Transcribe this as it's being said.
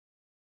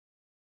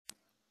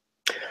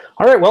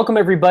All right, welcome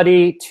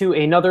everybody to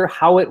another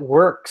How It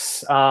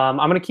Works. I'm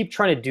going to keep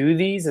trying to do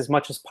these as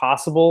much as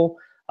possible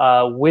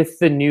with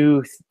the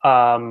new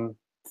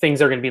things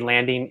that are going to be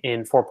landing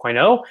in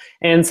 4.0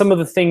 and some of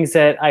the things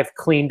that I've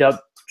cleaned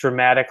up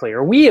dramatically,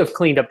 or we have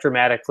cleaned up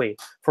dramatically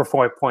for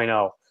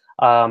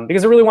 4.0.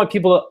 Because I really want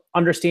people to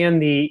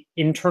understand the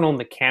internal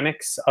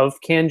mechanics of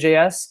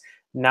CanJS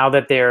now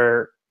that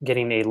they're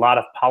getting a lot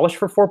of polish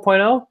for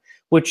 4.0,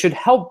 which should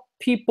help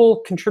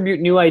people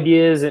contribute new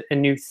ideas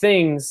and new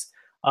things.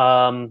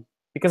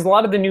 Because a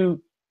lot of the new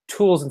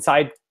tools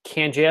inside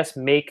CanJS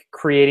make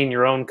creating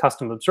your own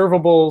custom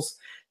observables,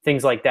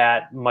 things like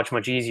that, much,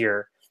 much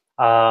easier.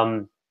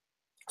 So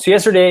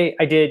yesterday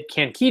I did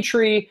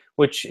CanKeyTree,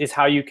 which is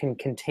how you can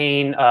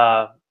contain,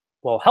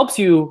 helps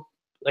you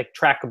like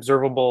track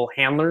observable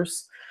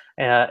handlers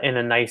in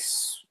a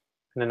nice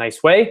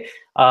way.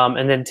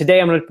 And then today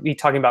I'm going to be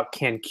talking about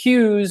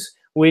CanQueues,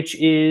 which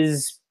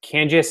is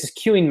CanJS's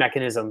queuing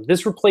mechanism.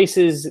 This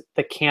replaces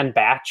the can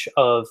batch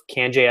of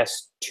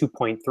CanJS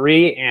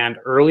 2.3 and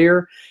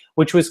earlier,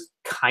 which was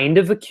kind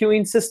of a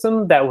queuing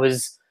system that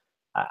was,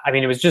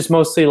 it was just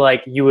mostly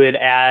like you would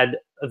add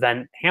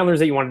event handlers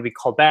that you wanted to be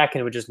called back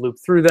and it would just loop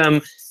through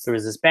them. There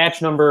was this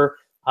batch number.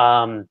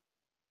 There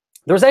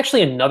was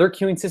actually another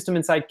queuing system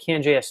inside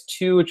CanJS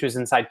 2, which was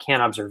inside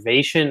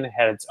CanObservation. It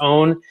had its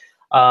own.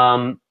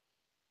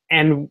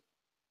 And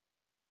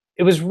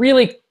it was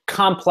really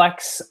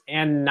complex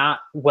and not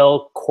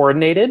well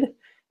coordinated.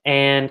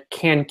 And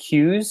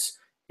CanQueues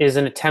is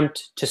an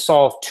attempt to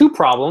solve two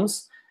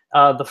problems.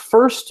 The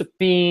first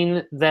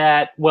being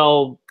that,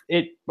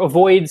 it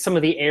avoids some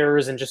of the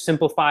errors and just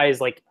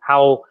simplifies like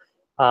how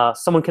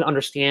someone can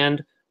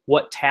understand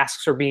what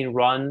tasks are being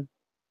run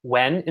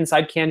when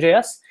inside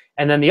CanJS.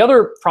 And then the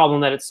other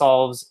problem that it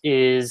solves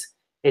is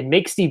it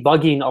makes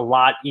debugging a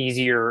lot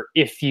easier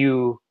if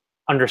you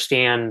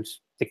understand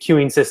the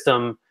queuing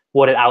system,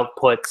 what it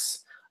outputs,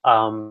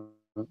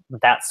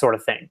 that sort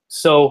of thing.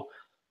 So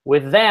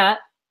with that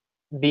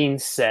being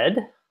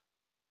said,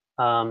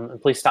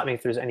 and please stop me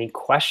if there's any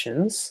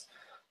questions,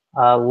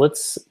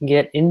 let's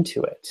get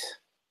into it.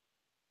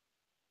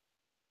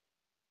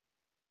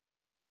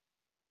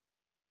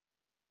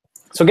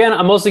 So again,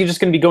 I'm mostly just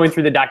going to be going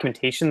through the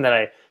documentation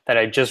that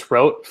I just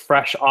wrote,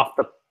 fresh off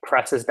the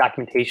presses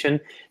documentation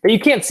that you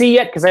can't see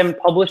yet because I haven't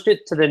published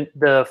it to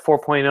the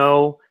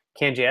 4.0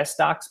 CanJS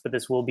docs, but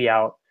this will be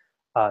out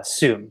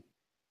soon.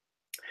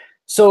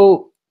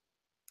 So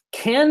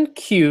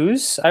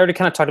CanQueues, I already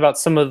kind of talked about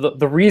some of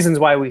the reasons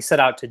why we set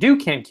out to do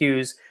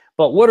CanQueues,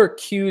 but what are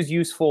queues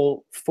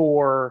useful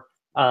for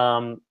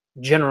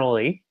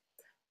generally?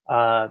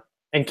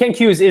 And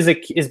CanQueues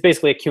is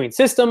basically a queuing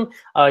system.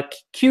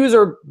 Queues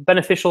are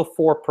beneficial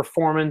for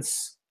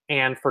performance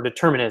and for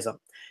determinism.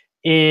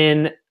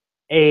 In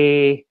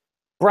a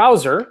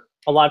browser,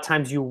 a lot of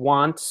times you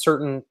want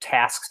certain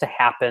tasks to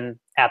happen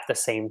at the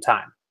same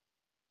time.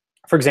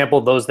 For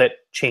example, those that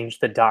change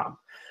the DOM.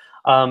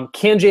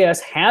 CanJS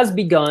has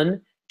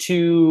begun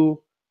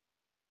to,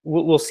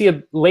 we'll see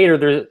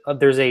later,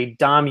 there's a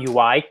DOM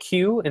UI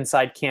queue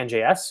inside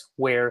CanJS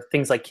where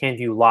things like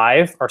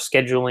CanViewLive are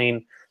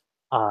scheduling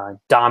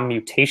DOM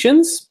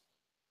mutations.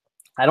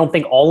 I don't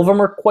think all of them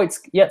are quite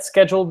yet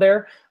scheduled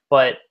there,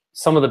 but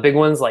some of the big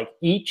ones like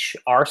each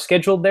are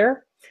scheduled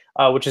there,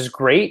 which is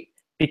great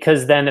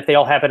because then if they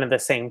all happen at the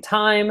same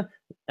time,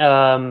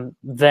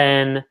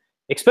 then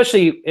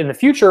especially in the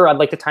future, I'd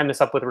like to time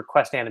this up with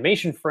request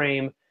animation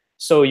frame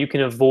so you can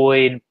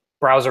avoid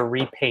browser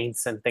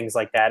repaints and things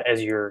like that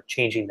as you're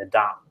changing the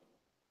DOM.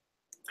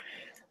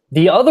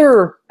 The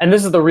other, and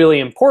this is the really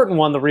important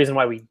one, the reason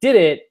why we did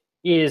it,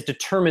 is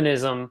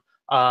determinism.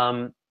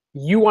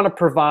 You want to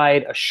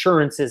provide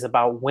assurances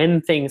about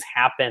when things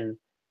happen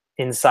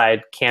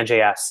inside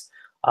CanJS.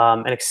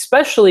 And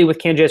especially with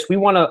CanJS, we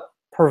want to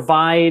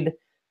provide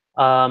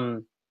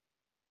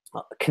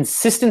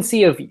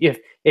consistency of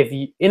if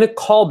you, in a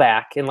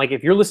callback, and like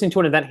if you're listening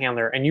to an event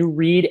handler and you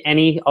read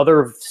any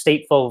other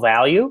stateful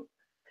value,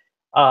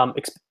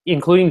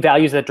 including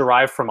values that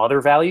derive from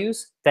other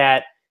values,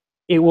 that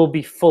it will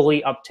be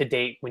fully up to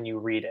date when you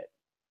read it.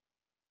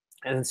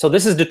 And so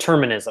this is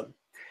determinism.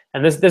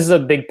 And this is a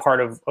big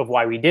part of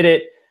why we did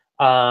it.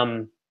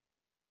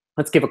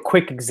 Let's give a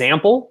quick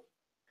example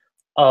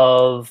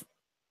of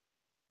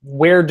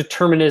where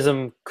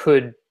determinism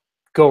could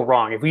go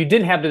wrong. If you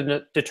didn't have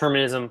the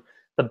determinism,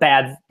 the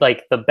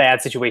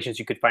bad situations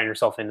you could find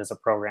yourself in as a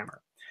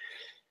programmer.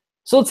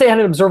 So let's say I had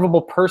an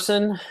observable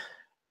person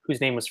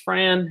whose name was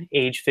Fran,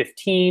 age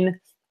 15.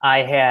 I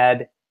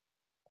had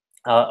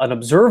an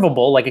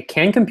observable, like a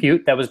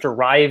CanCompute, that was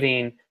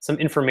deriving some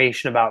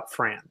information about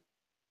Fran.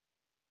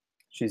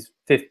 She's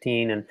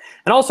 15. And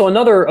also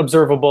another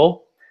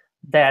observable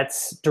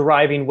that's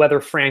deriving whether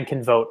Fran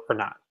can vote or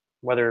not,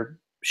 whether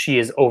she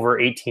is over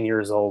 18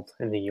 years old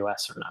in the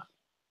US or not.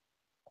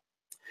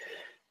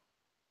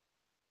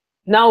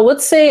 Now,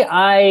 let's say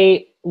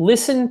I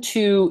listen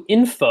to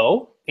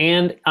info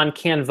and on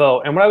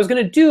CanVote, and what I was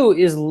going to do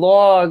is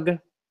log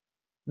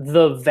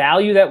the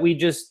value that we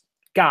just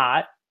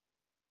got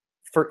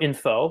for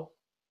info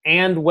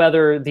and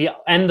whether the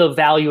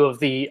value of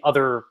the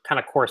other kind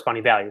of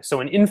corresponding value. So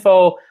in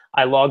info,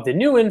 I log the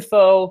new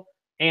info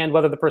and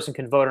whether the person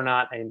can vote or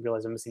not. I didn't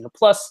realize I'm missing a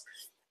plus.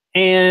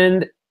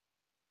 And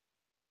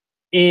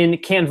in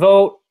can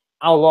vote,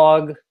 I'll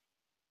log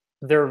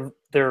their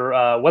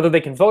whether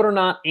they can vote or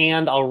not,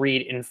 and I'll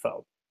read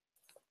info.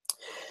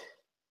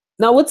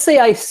 Now let's say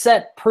I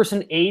set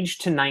person age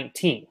to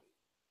 19,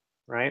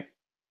 right?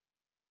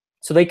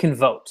 So they can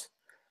vote.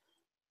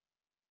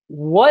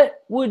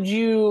 What would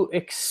you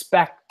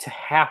expect to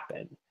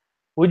happen?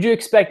 Would you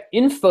expect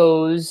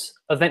info's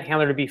event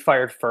handler to be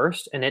fired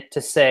first and it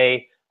to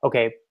say,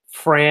 okay,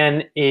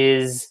 Fran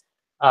is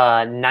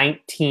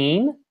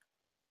 19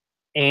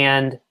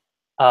 and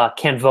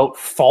can vote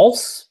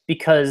false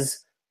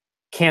because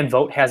can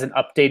vote hasn't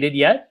updated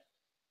yet?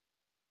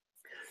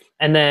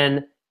 And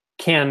then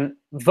can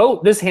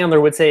vote, this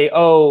handler would say,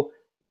 oh,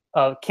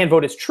 can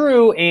vote is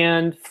true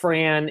and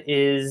Fran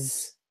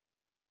is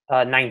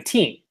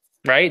 19.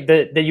 Right?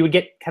 That you would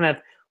get kind of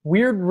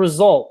weird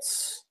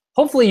results.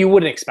 Hopefully you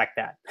wouldn't expect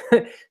that.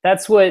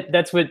 That's what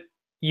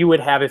you would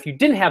have if you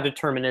didn't have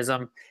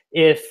determinism,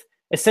 if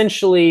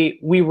essentially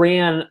we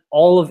ran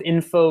all of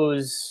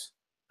info's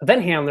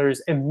event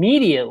handlers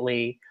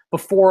immediately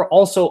before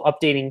also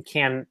updating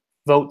can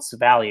vote's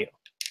value.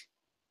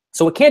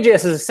 So what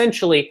CanJS is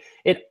essentially,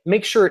 it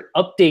makes sure it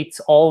updates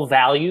all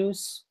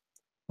values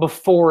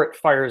before it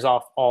fires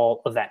off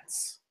all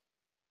events.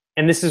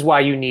 And this is why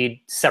you need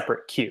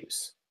separate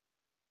queues.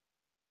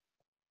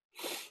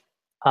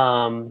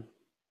 CanJS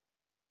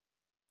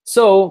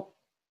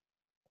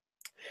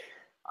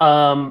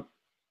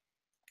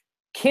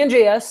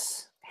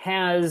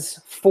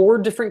has 4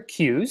 different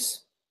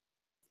queues,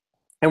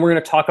 and we're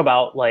going to talk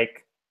about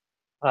like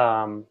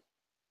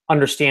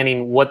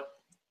understanding what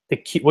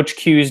which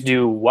queues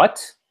do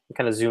what. I'm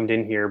kind of zoomed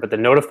in here, but the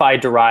notify,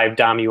 derive,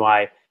 DOM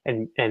UI,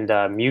 and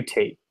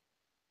mutate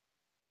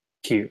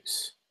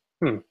queues.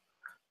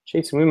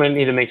 Jason, we might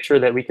need to make sure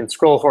that we can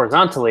scroll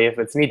horizontally if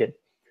it's needed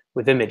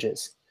with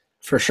images.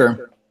 For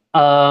sure.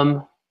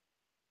 I'm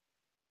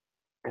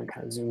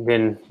kind of zoomed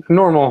in. A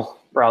normal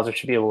browser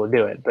should be able to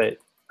do it, but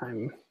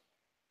I'm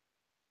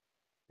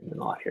doing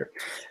a lot here.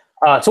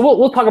 So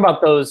we'll talk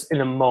about those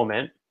in a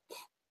moment.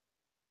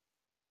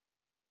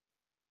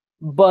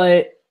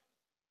 But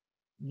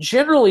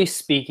generally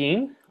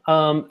speaking,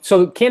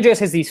 so CanJS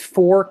has these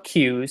 4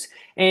 queues,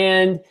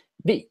 and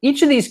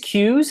each of these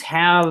queues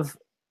have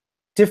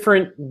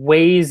different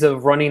ways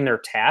of running their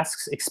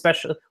tasks.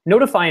 Especially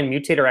notify and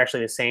mutate are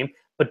actually the same,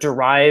 but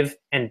derive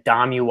and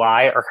DOM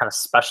UI are kind of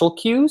special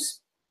queues.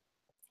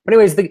 But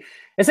anyways,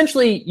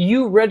 essentially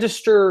you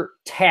register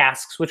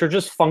tasks, which are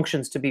just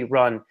functions to be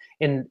run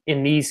in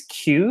these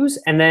queues,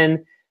 and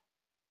then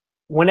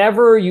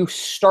whenever you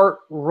start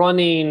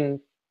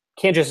running,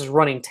 CanJS is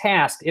running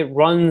tasks, it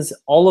runs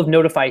all of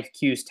notify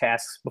queues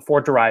tasks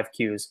before derive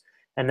queues,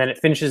 and then it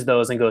finishes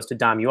those and goes to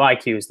DOM UI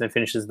queues, and then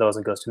finishes those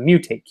and goes to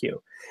mutate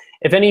queue.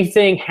 If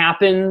anything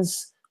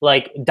happens,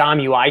 like DOM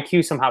UI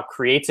queue somehow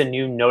creates a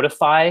new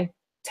notify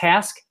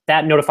task,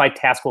 that notified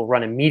task will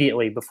run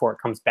immediately before it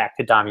comes back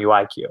to DOM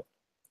UI queue.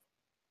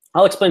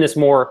 I'll explain this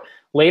more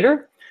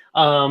later.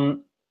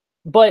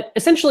 But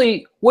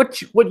essentially, what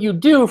you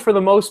do for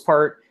the most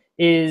part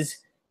is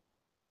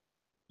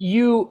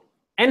you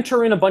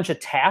enter in a bunch of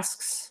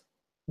tasks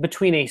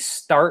between a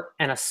start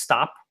and a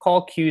stop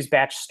call, queues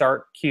batch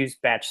start, queues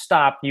batch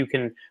stop. You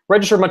can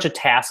register a bunch of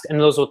tasks, and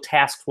those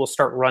tasks will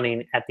start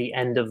running at the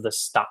end of the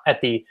stop,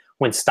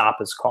 when stop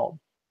is called.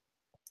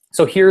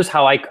 So here's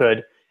how I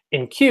could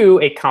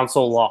enqueue a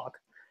console log.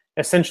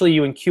 Essentially,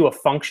 you enqueue a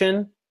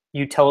function,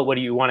 you tell it what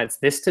you want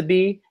this to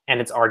be, and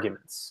its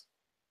arguments.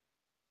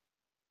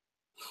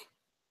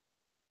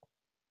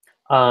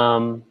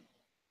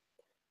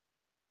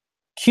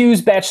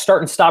 Queues batch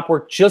start and stop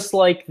work just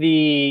like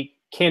the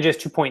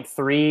CanJS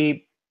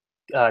 2.3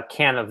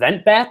 can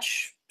event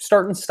batch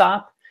start and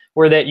stop,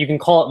 where that you can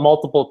call it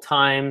multiple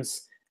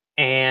times,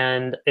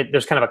 and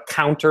there's kind of a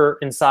counter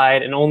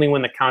inside, and only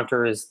when the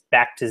counter is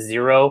back to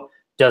 0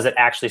 does it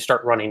actually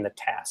start running the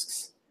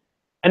tasks.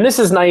 And this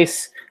is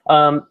nice.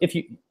 The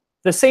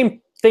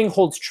same thing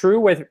holds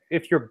true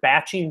if you're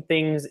batching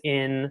things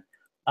in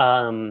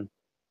CanJS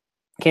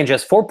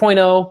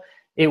 4.0.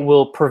 It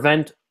will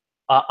prevent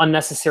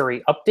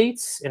unnecessary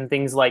updates in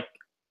things like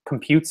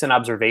computes and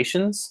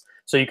observations.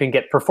 So you can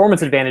get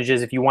performance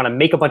advantages if you want to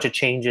make a bunch of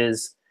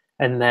changes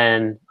and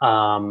then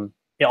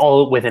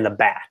all within a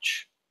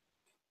batch.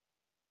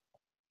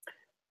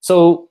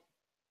 So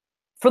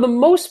for the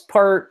most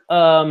part,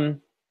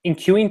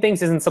 enqueuing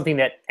things isn't something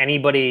that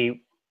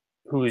anybody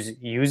who's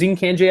using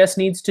CanJS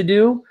needs to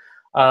do.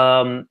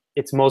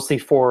 It's mostly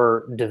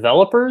for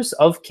developers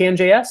of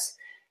CanJS.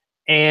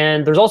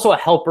 And there's also a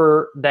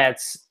helper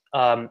that's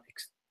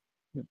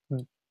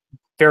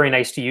very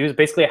nice to use.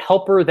 Basically a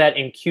helper that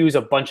enqueues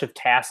a bunch of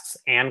tasks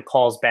and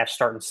calls batch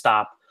start and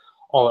stop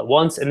all at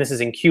once. And this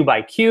is enqueue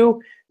by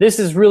queue. This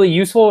is really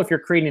useful if you're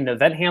creating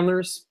event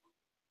handlers,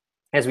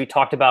 as we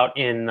talked about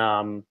in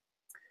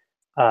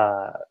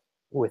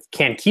with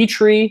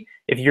CanKeyTree.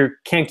 if your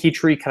can key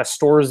tree kind of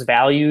stores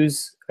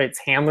values, its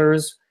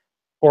handlers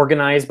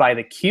organized by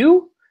the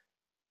queue.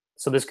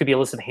 So this could be a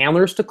list of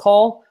handlers to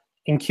call.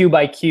 And queue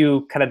by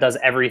queue kind of does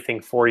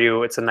everything for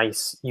you. It's a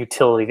nice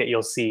utility that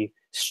you'll see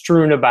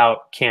strewn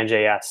about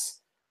CanJS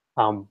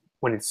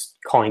when it's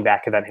calling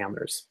back event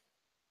handlers.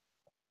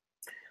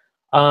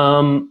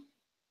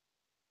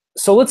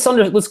 So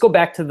let's go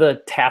back to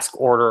the task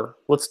order.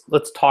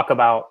 Let's talk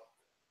about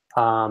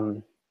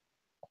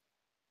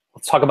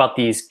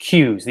these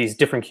queues, these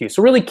different queues.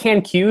 So really,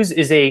 CanQueues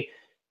is a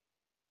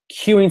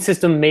queuing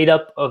system made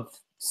up of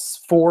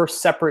 4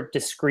 separate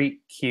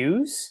discrete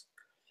queues.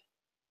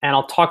 And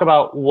I'll talk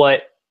about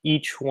what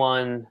each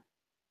one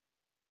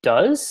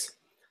does.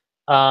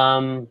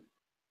 I'll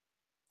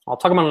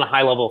talk about it on a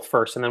high level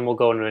first, and then we'll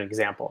go into an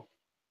example.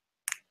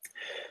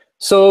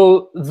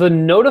 So the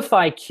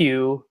notify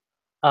queue,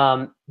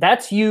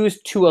 that's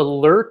used to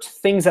alert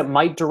things that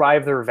might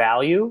derive their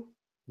value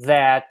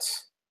that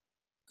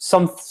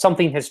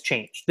something has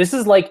changed. This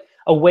is like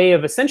a way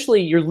of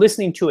essentially you're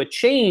listening to a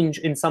change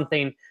in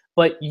something,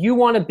 but you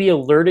want to be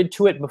alerted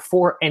to it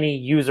before any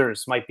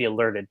users might be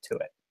alerted to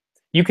it.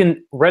 You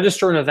can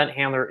register an event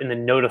handler in the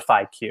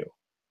notify queue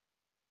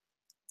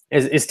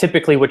is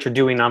typically what you're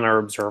doing on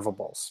our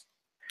observables.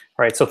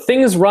 All right, so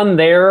things run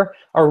there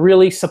are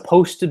really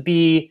supposed to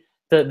be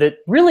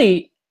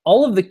really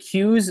all of the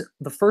queues,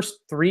 the first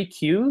 3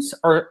 queues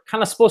are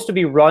kind of supposed to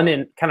be run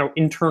in kind of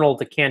internal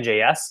to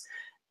CanJS.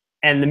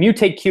 And the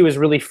mutate queue is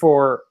really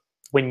for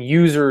when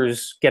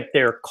users get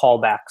their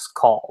callbacks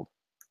called.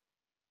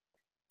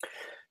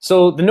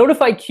 So the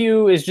notify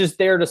queue is just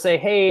there to say,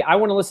 hey, I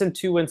want to listen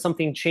to when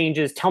something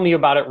changes. Tell me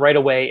about it right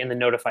away in the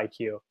notify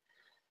queue.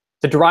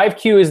 The derive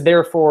queue is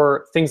there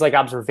for things like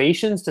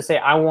observations to say,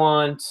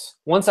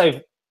 once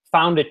I've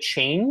found a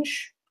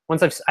change,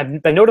 once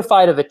I've been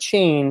notified of a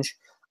change,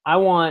 I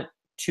want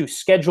to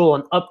schedule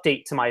an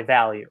update to my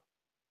value.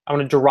 I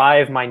want to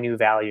derive my new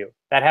value.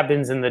 That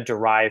happens in the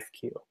derive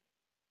queue.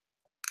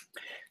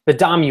 The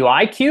DOM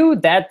UI queue,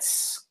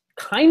 that's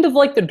kind of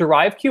like the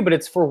derive queue, but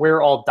it's for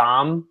where all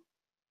DOM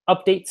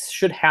updates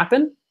should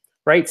happen,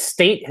 right?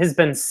 State has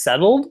been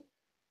settled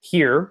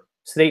here.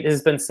 State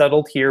has been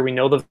settled here. We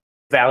know the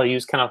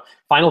values, kind of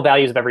final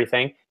values of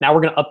everything. Now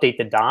we're going to update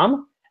the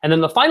DOM. And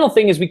then the final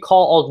thing is we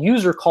call all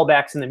user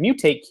callbacks in the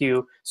mutate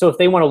queue. So if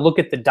they want to look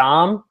at the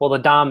DOM, well, the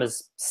DOM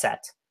is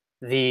set.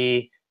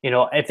 If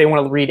they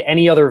want to read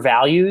any other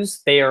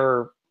values,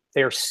 they're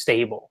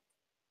stable.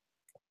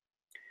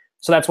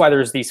 So that's why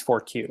there's these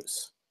 4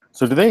 queues.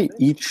 So do they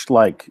each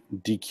like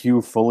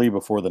dequeue fully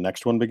before the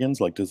next one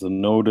begins? Like does the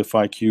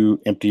notify queue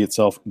empty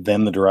itself,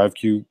 then the derive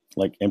queue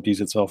like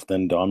empties itself,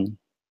 then DOM?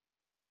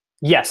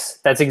 Yes,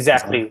 that's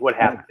exactly what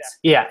happens.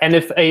 Yeah, and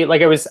if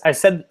like I was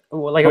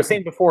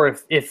saying before,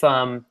 if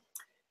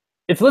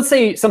let's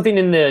say something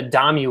in the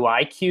DOM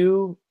UI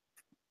queue,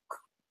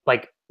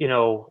 like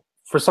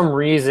for some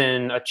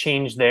reason a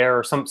change there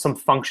or some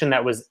function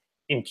that was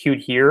in queued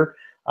here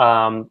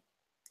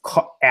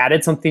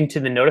added something to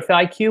the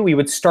notify queue, we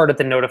would start at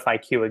the notify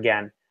queue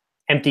again,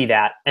 empty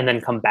that, and then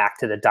come back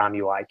to the DOM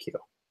UI queue.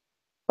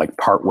 Like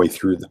partway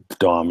through the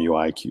DOM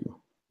UI queue.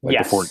 Like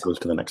yes. Before it goes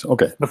to the next.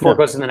 Okay. Before it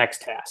goes to the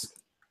next task.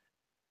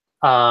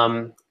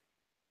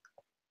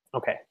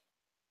 Okay.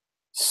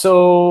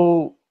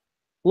 So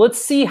let's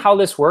see how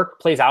this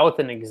plays out with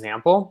an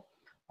example.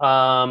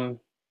 In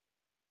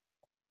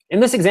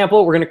this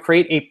example, we're going to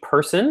create a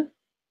person.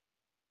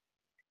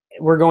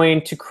 We're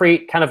going to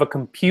create kind of a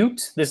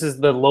compute. This is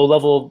the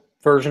low-level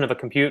version of a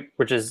compute,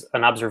 which is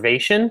an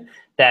observation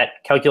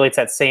that calculates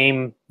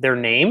their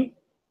name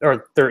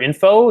or their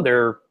info.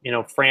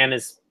 Fran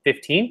is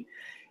 15.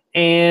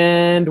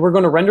 And we're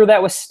going to render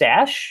that with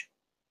stash,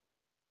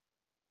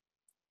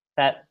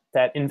 that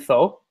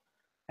info,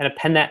 and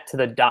append that to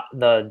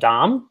the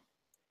DOM.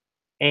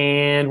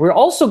 And we're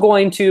also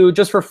going to,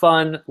 just for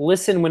fun,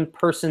 listen when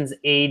person's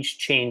age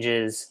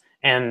changes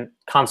and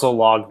console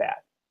log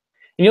that.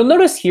 And you'll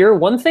notice here,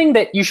 one thing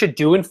that you should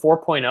do in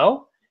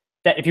 4.0,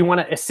 that if you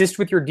want to assist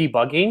with your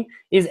debugging,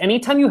 is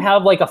anytime you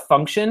have like a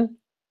function,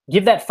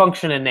 give that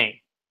function a name.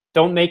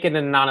 Don't make it an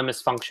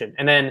anonymous function.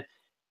 And then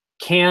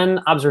can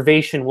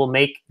observation will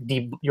make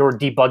your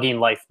debugging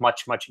life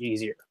much, much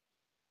easier.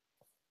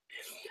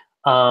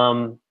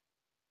 Some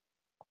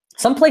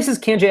places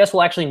CanJS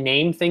will actually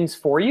name things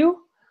for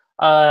you.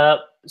 But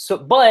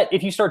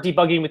if you start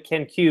debugging with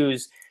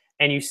CanQueues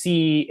and you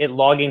see it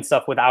logging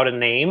stuff without a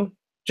name,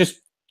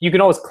 you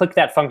can always click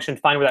that function,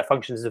 find where that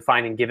function is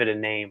defined, and give it a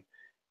name.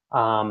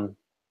 I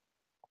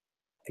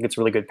think it's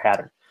a really good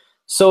pattern.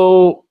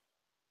 So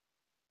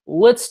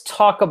let's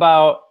talk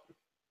about,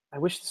 I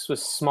wish this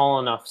was small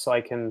enough so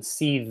I can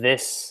see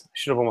this. I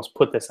should have almost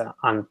put this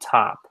on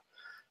top.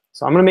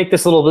 So I'm going to make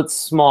this a little bit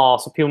small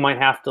so people might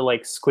have to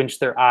like squinch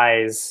their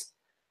eyes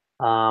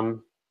a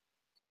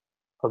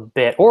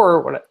bit.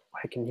 Or what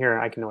I can hear,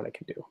 I can know what I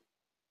can do.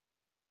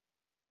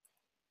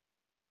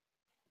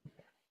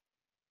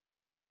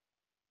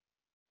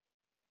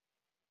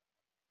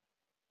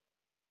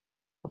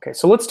 Okay,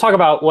 so let's talk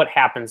about what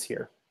happens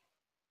here.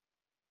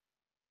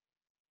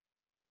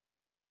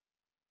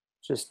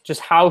 just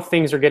how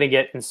things are going to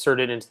get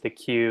inserted into the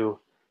queue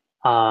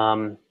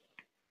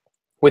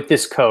with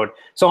this code.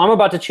 So I'm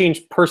about to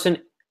change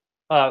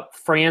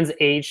Fran's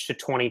age to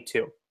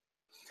 22.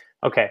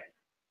 Okay.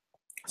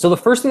 So the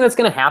first thing that's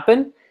going to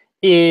happen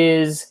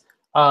is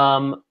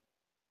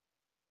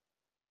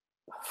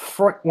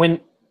when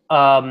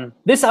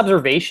this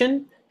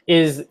observation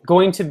is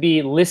going to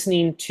be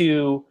listening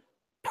to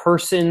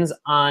persons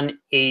on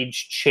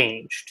age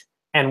changed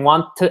and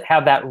want to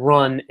have that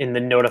run in the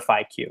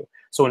notify queue.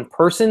 So when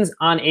persons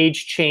on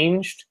age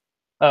changed,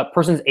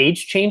 person's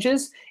age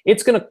changes,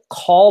 it's going to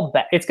call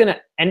back. It's going to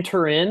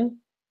enter in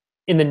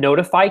the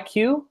notify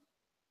queue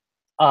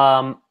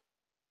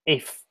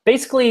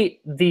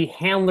basically the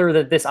handler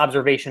that this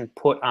observation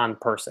put on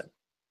person,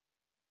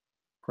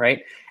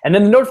 right? And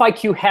then the notify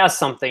queue has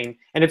something,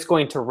 and it's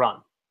going to run.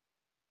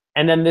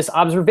 And then this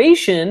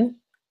observation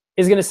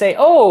is going to say,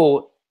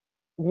 oh,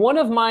 one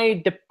of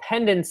my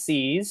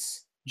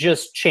dependencies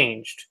just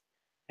changed.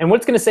 And what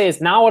it's going to say is,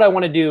 now what I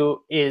want to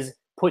do is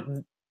put,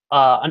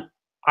 I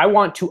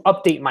want to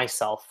update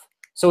myself.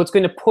 So it's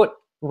going to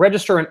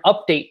register an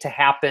update to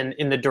happen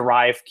in the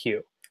derive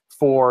queue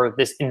for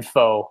this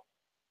info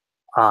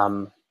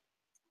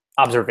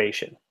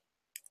observation,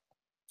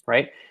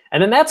 right?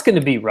 And then that's going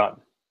to be run.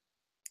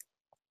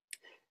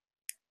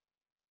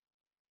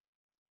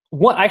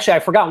 Actually, I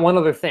forgot one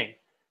other thing.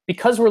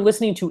 Because we're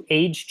listening to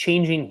age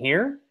changing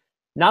here,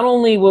 not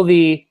only will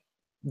the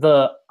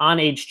on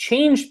age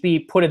changed be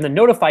put in the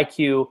notify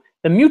queue,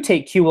 the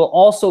mutate queue will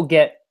also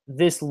get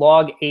this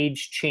log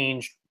age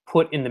changed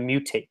put in the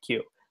mutate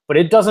queue. But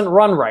it doesn't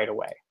run right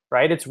away,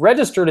 right? It's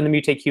registered in the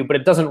mutate queue, but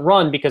it doesn't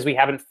run because we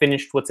haven't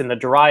finished what's in the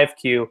derive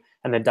queue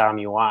and the DOM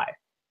UI.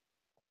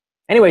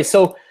 Anyway,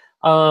 so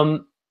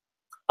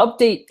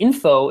update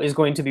info is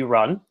going to be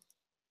run.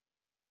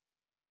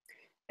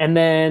 And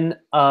then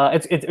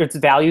its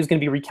value is going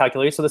to be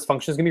recalculated. So this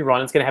function is going to be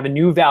run. It's going to have a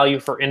new value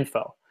for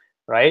info,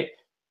 right?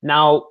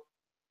 Now,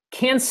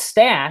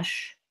 CanStash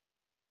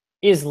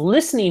is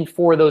listening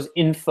for those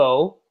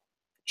info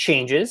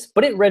changes,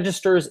 but it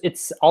registers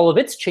all of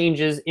its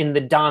changes in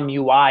the DOM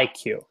UI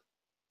queue,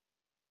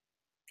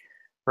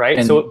 right?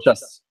 And so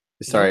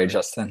sorry,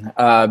 Justin.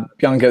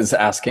 Bianca is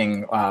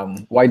asking,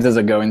 why does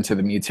it go into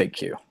the mutate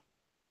queue?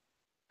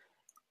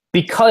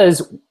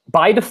 Because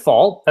by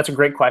default, that's a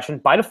great question.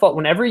 By default,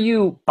 whenever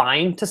you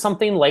bind to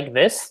something like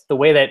this, the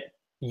way that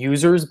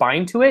users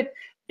bind to it,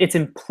 it's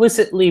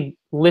implicitly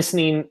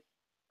listening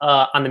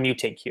on the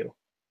mutate queue.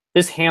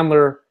 This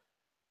handler,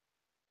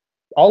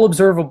 all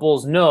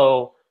observables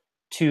know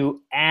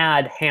to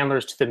add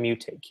handlers to the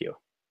mutate queue.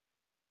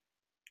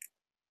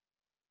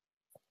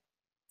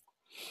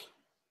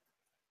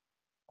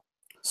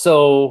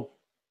 So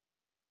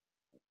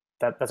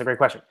that's a great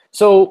question.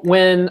 So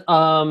when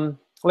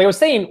like I was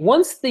saying,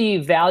 once the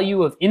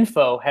value of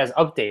info has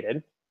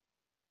updated,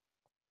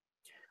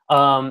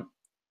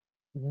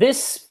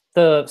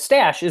 the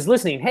stash is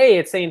listening. Hey,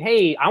 it's saying,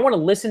 hey, I want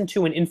to listen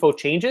to when info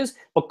changes,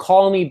 but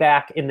call me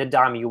back in the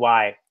DOM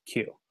UI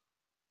queue.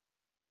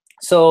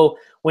 So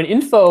when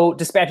info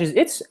dispatches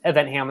its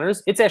event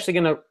handlers, it's actually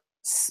going to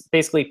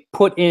basically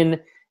put in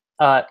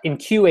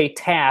queue a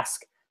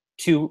task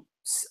to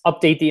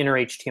update the inner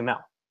HTML,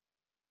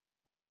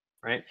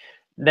 right?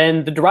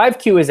 Then the derive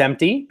queue is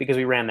empty because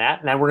we ran that.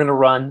 And then we're going to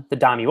run the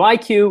DOM UI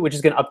queue, which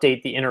is going to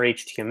update the inner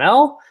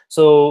HTML.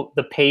 So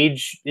the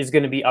page is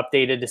going to be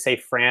updated to say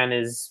Fran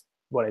is,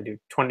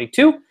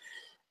 22.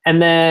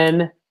 And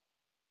then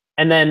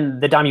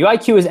the DOM UI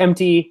queue is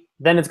empty.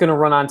 Then it's going to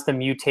run onto the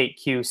mutate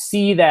queue,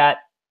 see that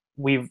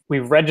we've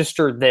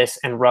registered this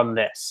and run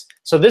this.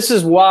 So this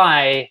is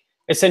why,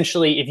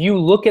 essentially, if you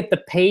look at the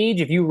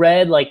page, if you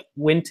read, like,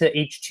 went to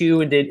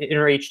H2 and did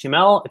inner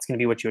HTML, it's going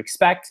to be what you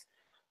expect.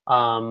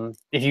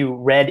 If you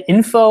read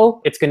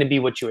info, it's going to be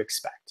what you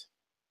expect.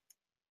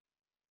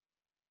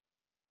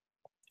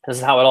 This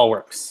is how it all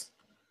works.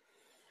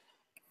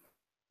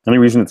 Any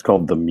reason it's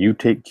called the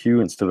mutate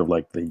queue instead of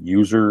like the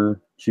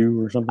user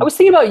queue or something? I was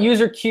thinking about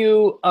user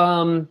queue.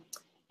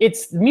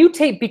 It's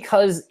mutate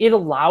because it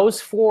allows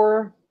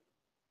for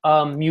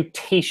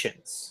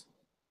mutations.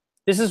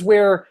 This is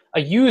where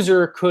a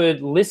user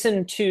could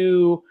listen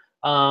to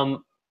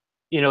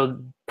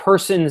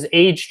person's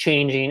age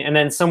changing and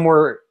then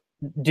somewhere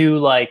do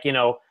like,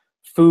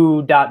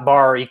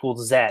 foo.bar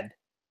equals Z,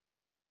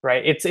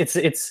 right?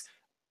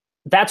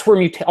 That's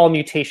where all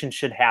mutations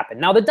should happen.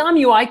 Now the DOM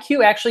UI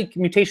queue, actually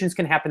mutations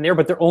can happen there,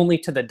 but they're only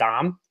to the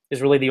DOM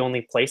is really the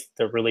only place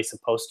they're really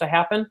supposed to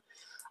happen.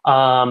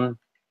 But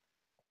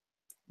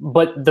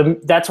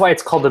that's why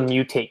it's called the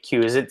mutate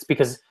queue. It's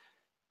because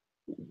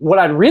what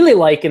I'd really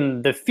like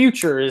in the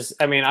future is,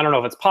 I mean, I don't know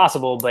if it's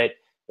possible, but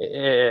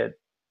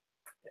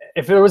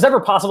if it was ever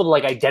possible to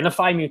like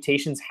identify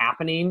mutations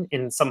happening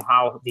in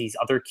somehow these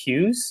other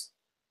queues,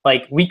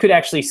 like we could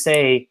actually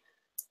say,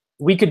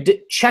 we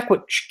could check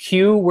what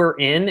queue we're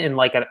in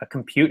like a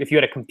compute. If you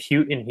had a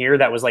compute in here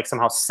that was like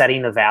somehow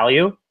setting the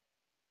value,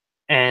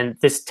 and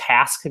this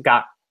task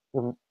got,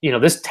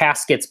 this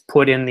task gets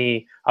put in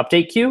the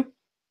update queue,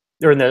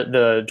 or in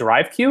the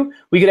derived queue,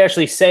 we could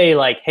actually say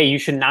like, hey, you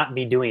should not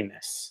be doing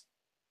this.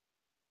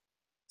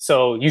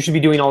 So you should be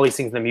doing all these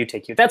things in the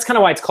mutate queue. That's kind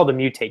of why it's called the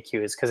mutate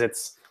queue, is because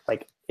it's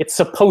like it's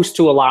supposed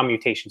to allow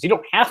mutations. You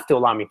don't have to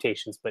allow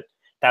mutations, but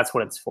that's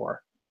what it's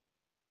for.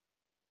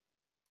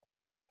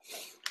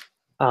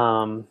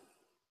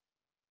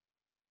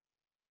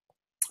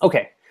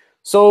 Okay,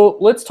 so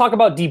let's talk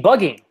about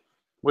debugging,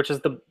 which is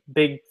the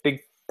big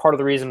part of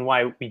the reason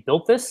why we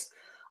built this.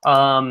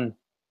 CanQueues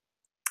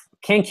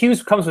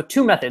comes with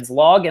two methods,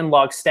 log and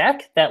log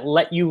stack, that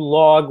let you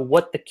log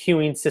what the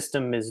queuing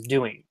system is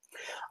doing.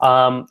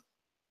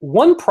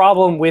 One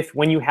problem with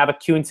when you have a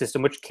queuing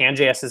system, which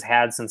CanJS has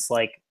had since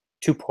like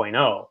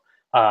 2.0,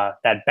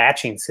 that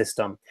batching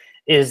system,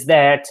 is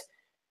that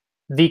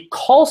the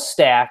call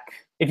stack,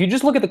 if you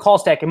just look at the call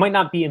stack, it might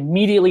not be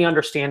immediately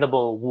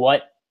understandable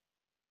what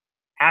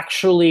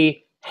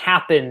actually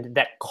happened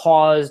that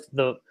caused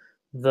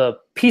the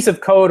piece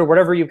of code or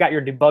whatever you've got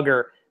your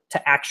debugger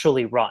to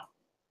actually run.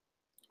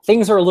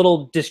 Things are a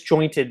little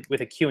disjointed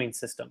with a queuing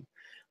system.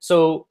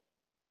 So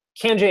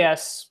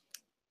CanJS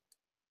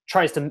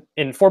tries to,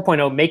 in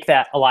 4.0, make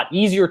that a lot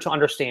easier to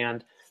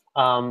understand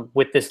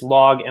with this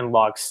log and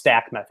log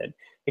stack method.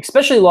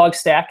 Especially log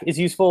stack is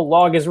useful.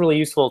 Log is really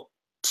useful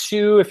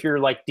too if you're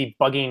like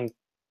debugging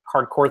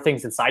hardcore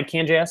things inside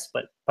CanJS,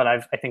 but I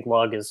think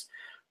log is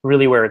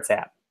really where it's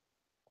at.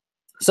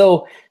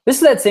 So this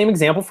is that same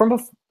example from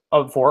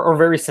before, or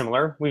very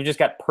similar. We've just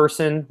got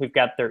person, we've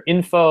got their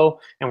info,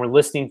 and we're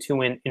listening to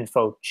when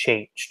info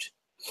changed.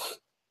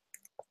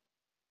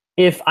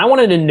 If I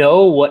wanted to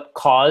know what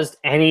caused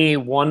any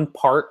one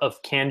part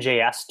of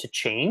CanJS to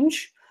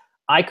change,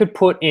 I could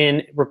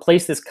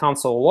replace this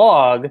console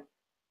log,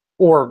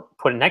 or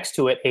put next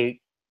to it a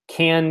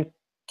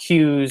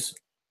CanQueues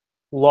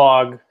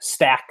log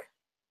stack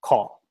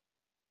call.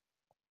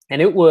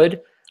 And it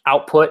would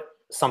output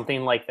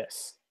something like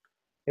this.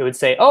 It would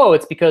say, oh,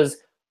 it's because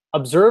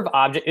observe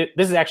object,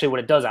 this is actually what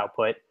it does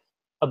output.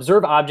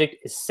 Observe object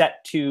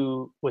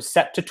was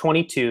set to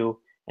 22,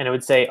 and it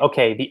would say,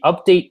 okay, the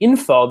update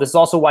info, this is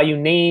also why you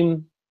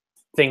name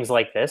things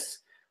like this.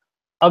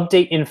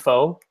 Update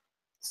info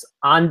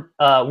on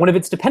one of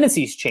its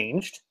dependencies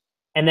changed,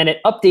 and then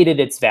it updated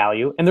its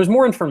value. And there's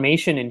more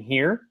information in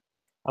here,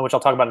 which I'll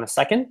talk about in a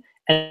second.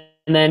 And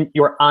then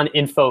your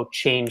onInfo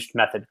changed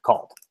method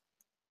called.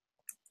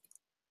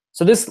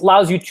 So this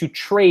allows you to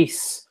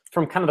trace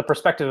from kind of the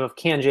perspective of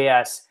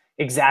CanJS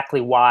exactly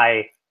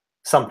why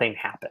something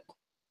happened.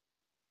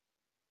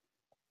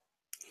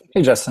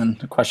 Hey, Justin,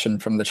 a question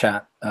from the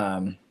chat.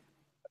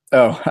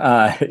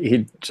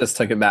 He just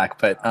took it back,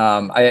 but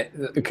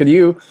could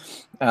you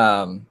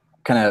kind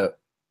of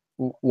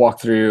walk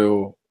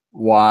through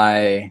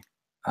why,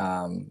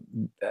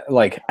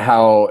 like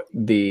how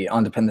the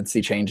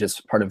on-dependency change is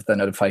part of the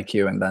notify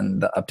queue and then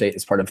the update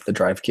is part of the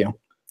drive queue?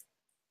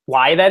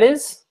 Why that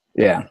is?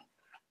 Yeah.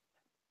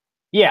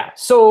 Yeah,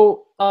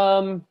 so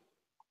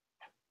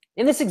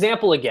in this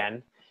example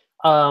again,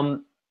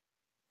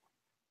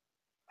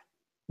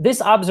 this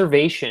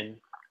observation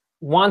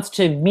wants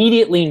to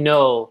immediately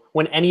know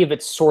when any of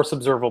its source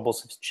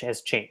observables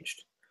has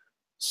changed.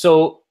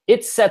 So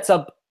it sets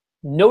up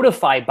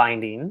notify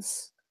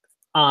bindings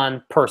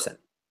on person.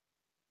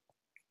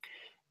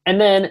 And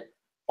then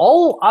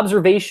all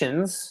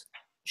observations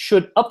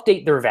should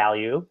update their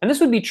value. And this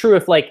would be true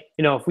if, like,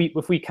 you know,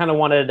 if we kind of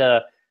wanted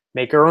to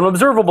make our own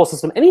observable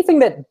system. Anything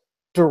that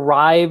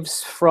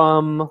derives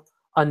from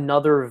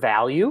another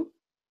value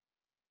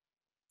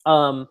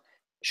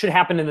should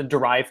happen in the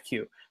derive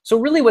queue. So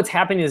really what's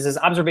happening is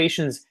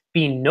observations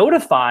being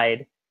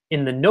notified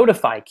in the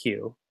notify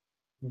queue,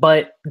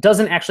 but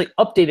doesn't actually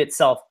update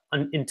itself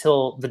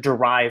until the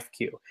derive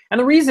queue. And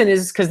the reason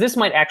is because this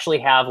might actually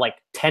have like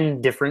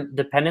 10 different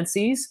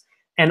dependencies,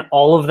 and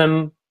all of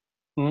them,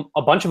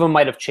 a bunch of them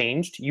might have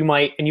changed.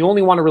 And you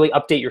only want to really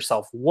update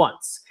yourself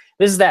once.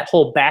 This is that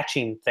whole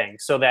batching thing,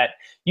 so that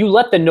you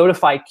let the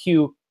notify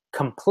queue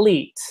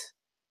complete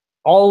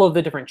all of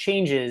the different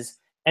changes,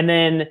 and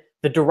then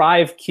the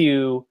derive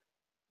queue,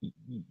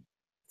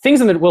 things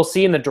that we'll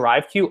see in the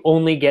derive queue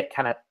only get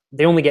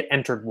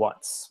entered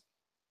once.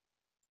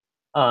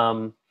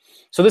 So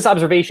this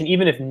observation,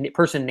 even if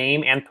person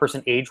name and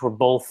person age were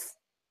both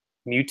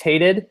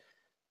mutated,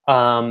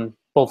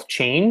 both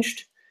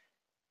changed,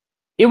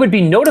 it would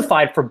be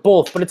notified for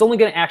both, but it's only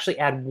going to actually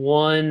add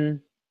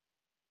one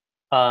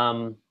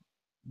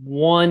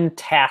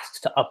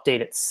task to update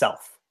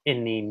itself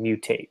in the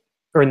mutate,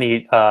 or in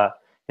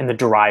the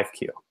derive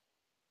queue.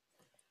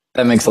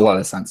 That makes a lot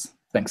of sense.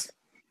 Thanks.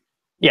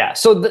 Yeah.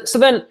 So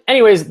then,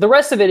 anyways, the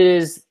rest of it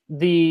is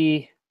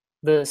the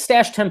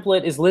stash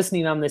template is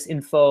listening on this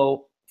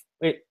info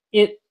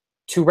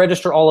to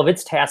register all of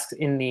its tasks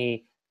in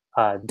the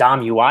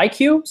DOM UI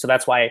queue. So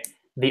that's why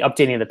the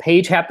updating of the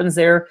page happens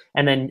there,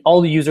 and then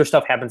all the user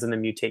stuff happens in the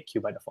mutate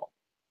queue by default.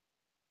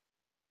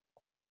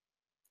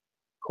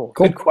 Cool.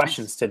 Good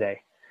questions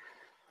today.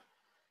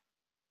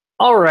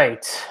 All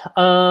right.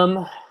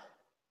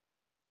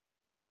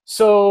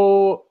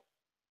 So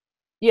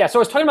yeah, so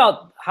I was talking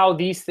about how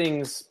these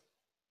things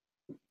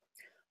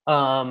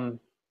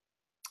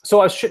So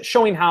I was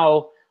showing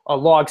how a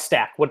log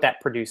stack, what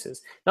that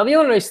produces. Now, the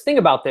other nice thing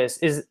about this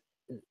is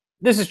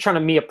trying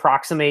to me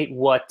approximate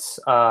what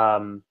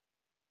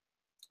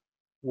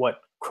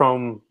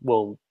Chrome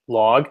will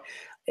log.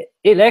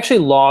 It actually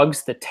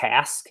logs the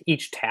task,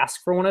 each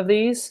task for one of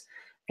these.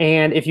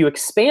 And if you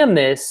expand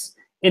this,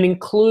 it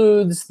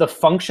includes the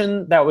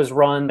function that was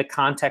run, the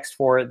context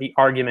for it, the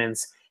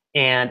arguments,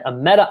 and a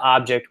meta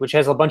object, which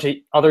has a bunch of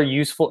other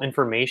useful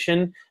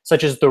information,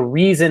 such as the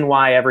reason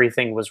why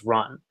everything was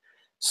run.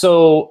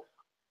 So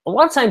a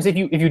lot of times, if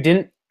you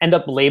didn't end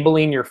up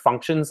labeling your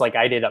functions like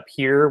I did up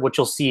here, what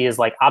you'll see is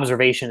like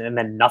observation and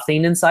then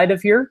nothing inside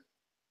of here.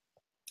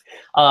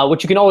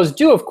 What you can always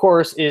do, of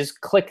course, is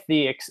click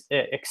the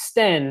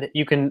extend.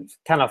 You can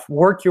kind of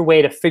work your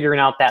way to figuring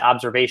out that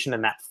observation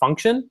and that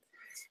function,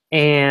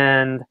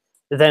 and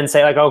then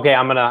say like, okay,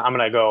 I'm gonna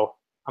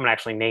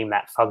actually name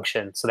that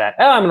function so that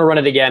I'm gonna run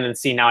it again and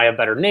see now I have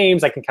better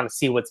names. I can kind of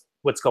see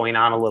what's going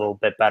on a little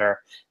bit better.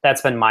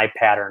 That's been my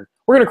pattern.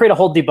 We're gonna create a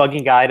whole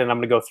debugging guide, and I'm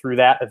gonna go through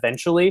that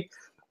eventually.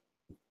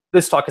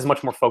 This talk is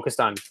much more focused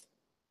on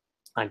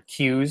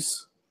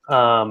queues.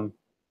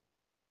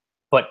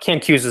 But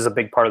CanQS is a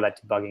big part of that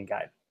debugging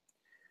guide.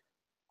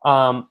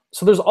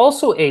 So there's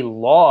also a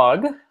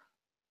log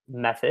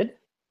method.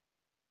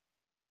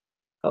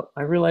 Oh,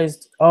 I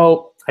realized, I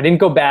didn't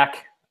go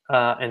back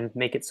and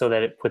make it so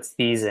that it puts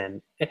these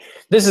in.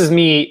 This is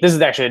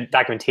actually a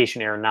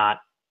documentation error, not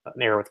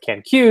an error with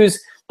CanQS,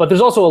 but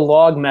there's also a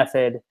log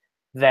method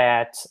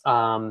that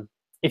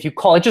if you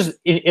call it,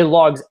 it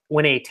logs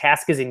when a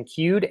task is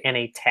queued and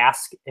a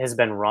task has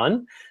been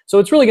run. So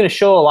it's really going to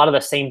show a lot of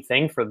the same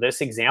thing for this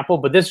example,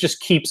 but this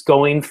just keeps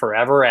going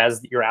forever as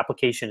your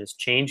application is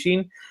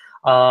changing.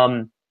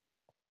 Would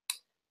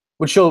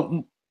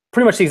show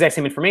pretty much the exact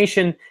same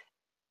information.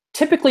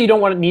 Typically, you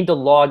don't need to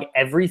log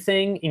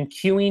everything. In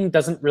queuing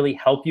doesn't really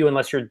help you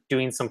unless you're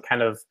doing some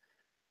kind of,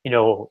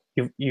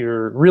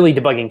 you're really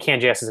debugging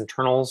CanJS's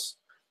internals.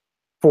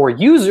 For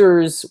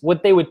users,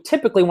 what they would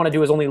typically want to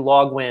do is only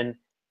log when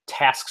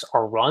tasks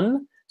are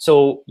run.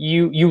 So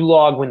you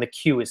log when the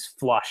queue is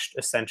flushed,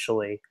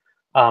 essentially.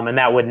 And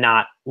that would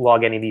not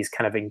log any of these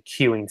kind of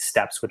queuing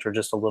steps, which are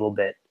just a little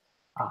bit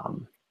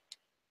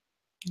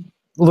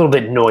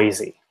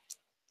noisy.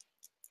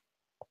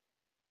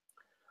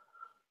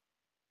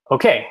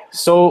 Okay,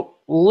 so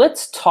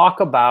let's talk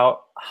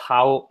about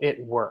how it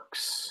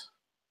works.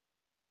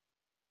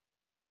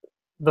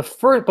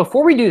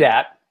 Before we do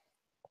that,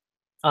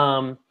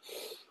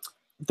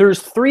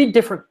 there's 3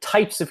 different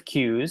types of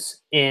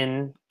queues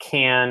in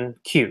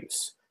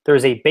CanQS.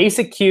 There's a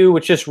basic queue,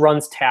 which just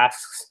runs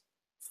tasks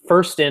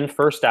first in,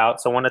 first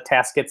out. So when a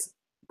task gets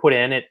put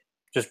in, it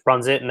just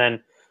runs it, and then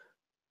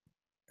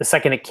the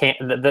second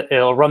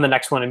it'll run the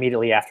next one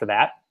immediately after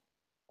that.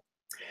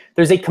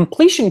 There's a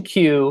completion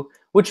queue,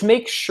 which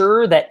makes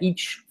sure that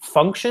each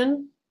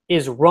function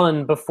is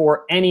run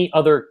before any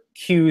other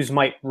queues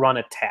might run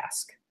a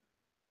task.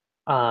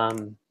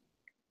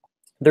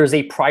 There's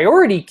a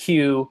priority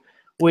queue,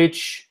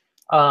 which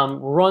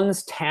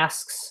runs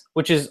tasks,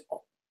 which is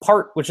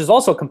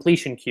also a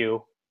completion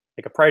queue.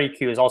 Like a priority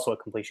queue is also a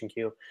completion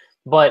queue,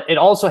 but it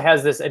also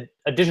has this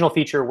additional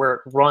feature where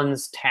it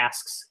runs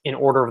tasks in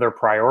order of their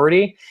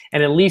priority.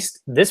 And at least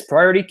this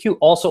priority queue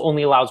also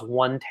only allows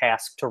one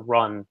task to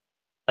run.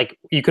 Like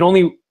you can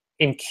only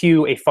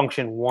enqueue a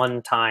function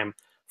one time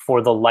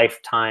for the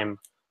lifetime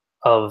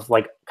of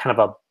like kind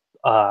of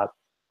a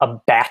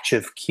batch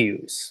of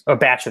queues, a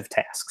batch of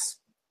tasks.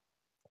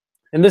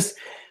 And this,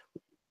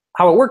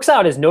 how it works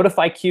out is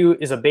notify queue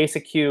is a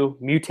basic queue,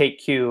 mutate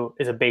queue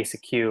is a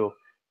basic queue,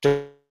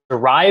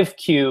 derive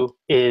queue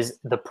is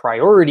the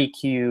priority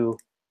queue,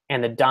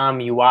 and the DOM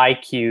UI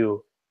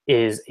queue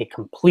is a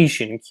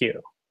completion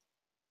queue.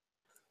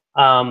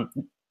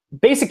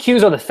 Basic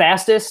queues are the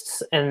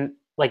fastest, and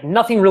like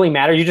nothing really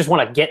matters. You just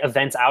want to get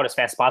events out as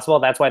fast as possible.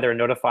 That's why they're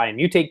notify and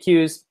mutate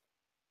queues.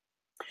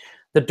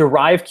 The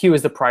derive queue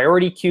is the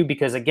priority queue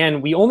because,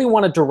 again, we only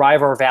want to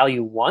derive our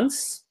value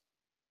once.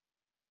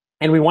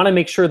 And we want to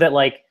make sure that,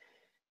 like,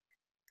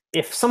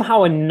 if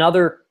somehow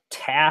another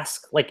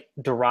task, like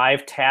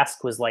derived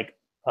task, was like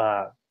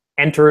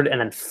entered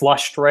and then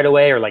flushed right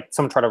away, or like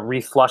someone tried to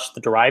reflush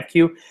the derived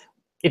queue,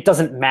 it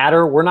doesn't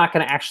matter. We're not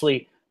going to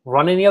actually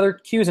run any other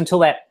queues until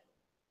that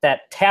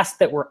task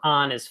that we're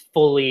on is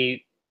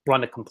fully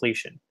run to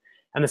completion.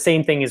 And the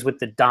same thing is with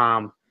the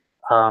DOM.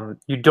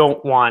 You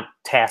don't want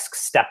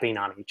tasks stepping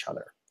on each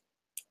other.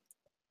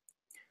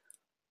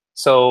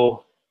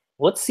 So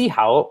let's see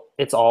how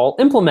it's all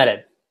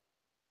implemented.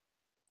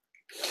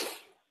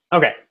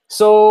 Okay,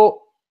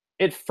 so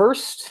at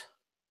first,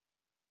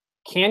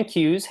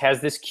 CanQS has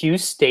this queue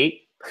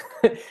state,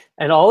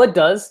 and all it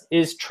does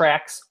is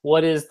tracks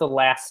what is the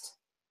last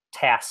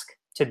task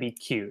to be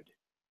queued.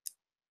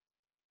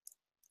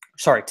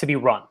 Sorry, to be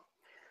run.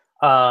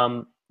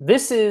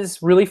 This is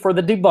really for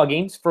the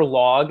debugging, for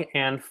log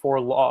and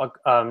for log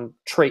and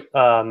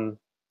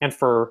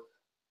for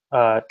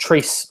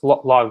trace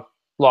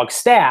log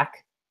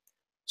stack,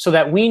 so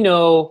that we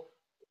know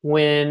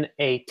when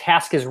a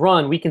task is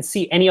run, we can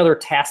see any other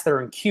tasks that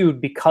are in queued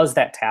because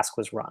that task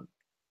was run.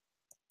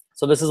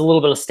 So this is a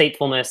little bit of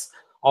statefulness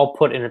all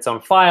put in its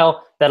own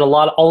file that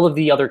all of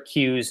the other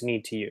queues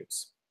need to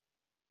use.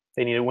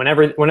 They need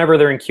whenever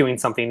they're in queuing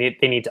something,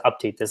 they need to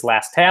update this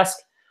last task,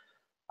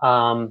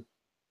 or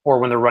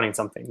when they're running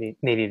something, they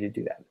need to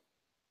do that.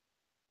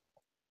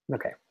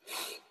 Okay.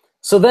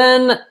 So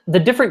then the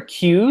different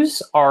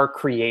queues are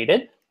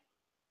created.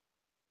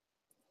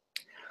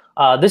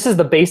 This is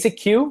the basic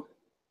queue.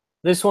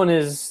 This one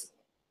is,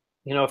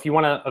 if you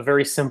want a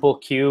very simple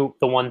queue,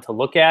 the one to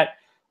look at.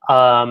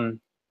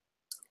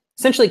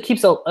 Essentially, it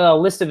keeps a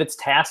list of its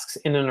tasks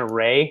in an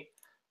array,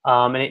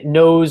 and it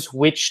knows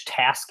which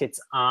task it's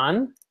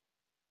on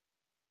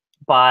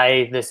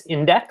by this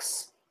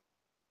index.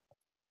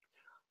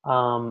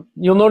 You'll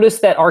notice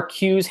that our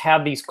queues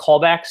have these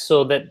callbacks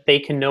so that they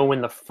can know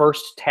when the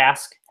first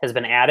task has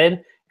been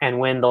added and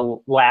when the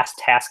last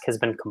task has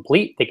been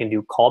complete. They can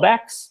do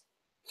callbacks.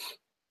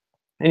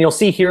 And you'll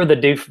see here the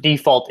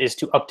default is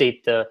to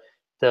update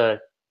the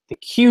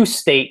queue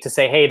state to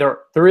say, hey,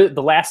 the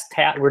last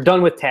task, we're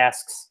done with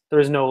tasks. There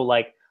is no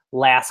like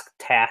last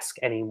task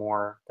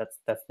anymore. That's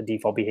the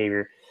default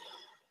behavior.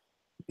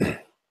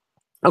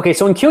 Okay,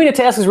 so when queuing a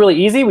task is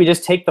really easy. We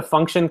just take the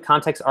function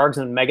context args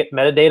and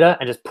metadata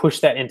and just push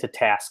that into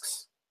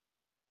tasks.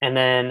 And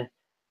then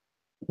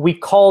we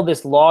call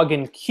this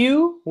login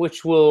queue,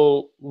 which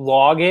will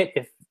log it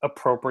if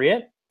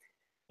appropriate.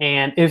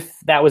 And if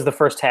that was the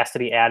first task to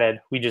be added,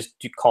 we just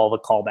call the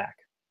callback.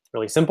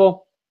 Really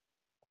simple.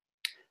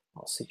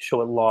 I'll show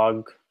what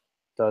log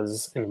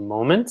does in a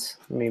moment.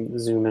 Let me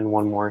zoom in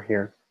one more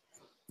here.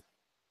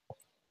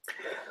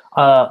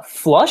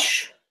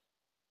 Flush.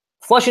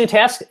 Flushing a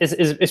task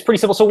is pretty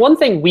simple. So one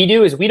thing we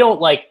do is we don't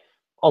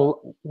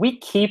we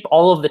keep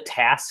all of the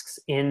tasks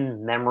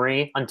in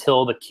memory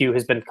until the queue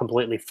has been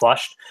completely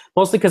flushed,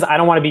 mostly because I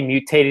don't want to be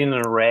mutating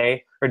an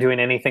array or doing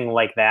anything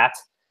like that,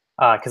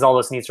 because all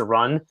this needs to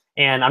run.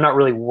 And I'm not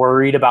really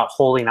worried about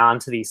holding on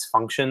to these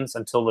functions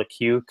until the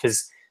queue,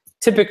 because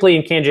typically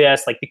in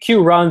CanJS, like the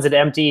queue runs, it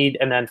emptied,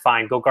 and then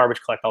fine, go garbage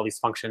collect all these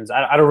functions.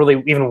 I don't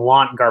really even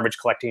want garbage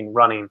collecting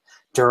running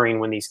during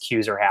when these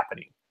queues are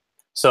happening.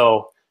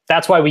 So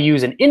that's why we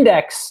use an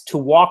index to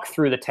walk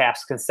through the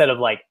tasks instead of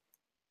like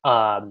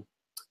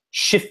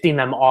shifting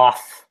them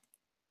off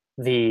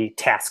the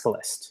task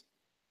list,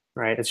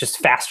 right? It's just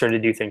faster to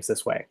do things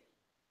this way.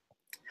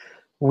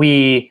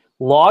 We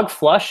log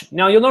flush.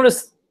 Now you'll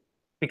notice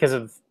because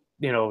of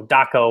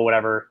DACO,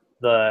 whatever,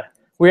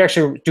 we're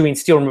actually doing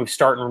steal, remove,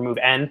 start, and remove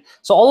end.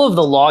 So all of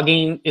the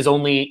logging is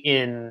only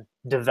in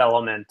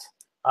development.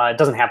 It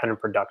doesn't happen in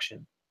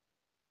production.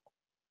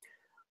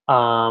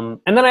 And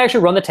then I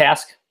actually run the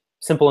task.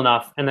 Simple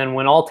enough. And then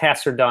when all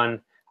tasks are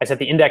done, I set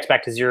the index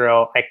back to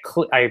 0.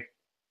 I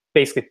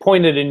basically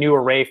pointed a new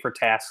array for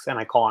tasks, and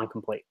I call on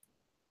complete.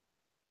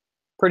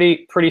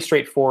 Pretty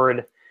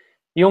straightforward.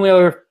 The only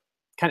other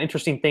kind of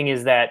interesting thing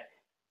is that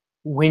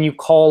when you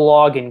call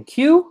log in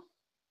queue,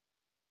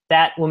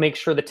 that will make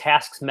sure the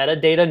task's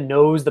metadata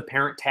knows the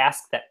parent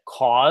task that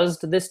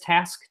caused this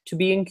task to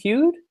be in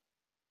queued.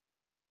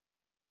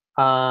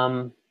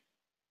 And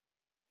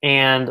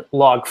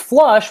log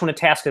flush, when a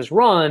task is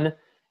run,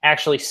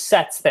 actually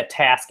sets that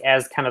task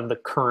as kind of the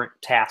current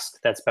task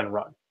that's been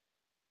run.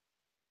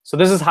 So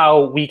this is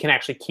how we can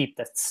actually keep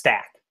the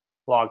stack,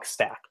 log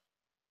stack.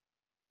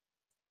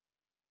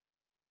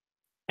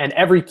 And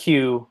every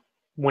queue,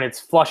 when it's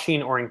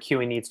flushing or in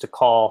queuing, needs to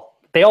call.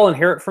 They all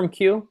inherit from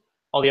queue,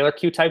 all the other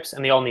queue types,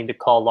 and they all need to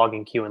call log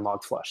in queue and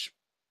log flush.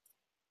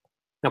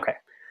 Okay,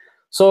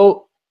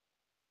 so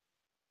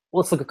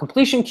let's look at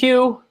completion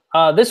queue.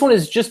 This one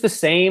is just the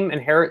same,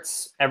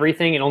 inherits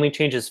everything, and only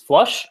changes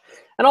flush.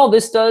 And all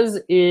this does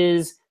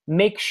is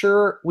make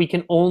sure we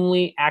can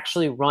only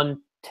actually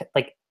run,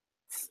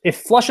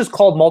 if flush is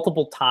called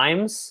multiple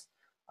times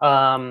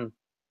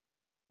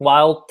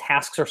while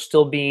tasks are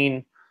still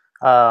being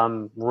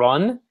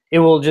run, it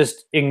will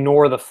just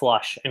ignore the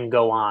flush and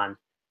go on.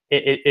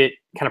 It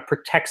kind of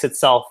protects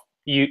itself,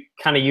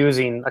 kind of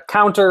using a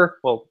counter,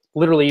 well,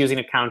 literally using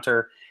a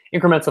counter,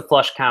 increments the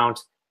flush count,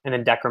 and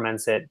then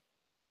decrements it,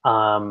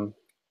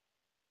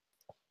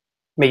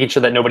 making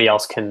sure that nobody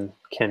else can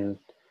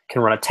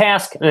run a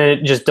task, and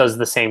it just does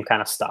the same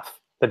kind of stuff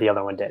that the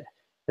other one did.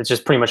 It's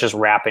just pretty much just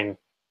wrapping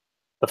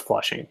the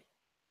flushing.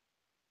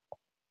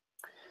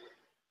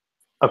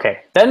 Okay,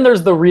 then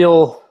there's the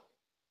real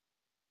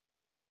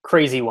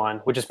crazy one,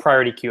 which is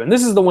priority queue. And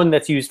this is the one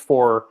that's used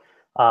for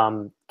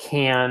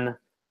CAN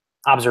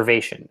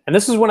observation. And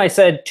this is when I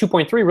said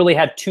 2.3 really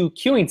had two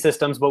queuing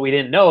systems, but we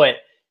didn't know it.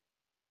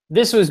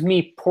 This was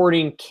me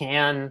porting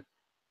CAN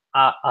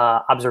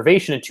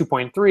observation in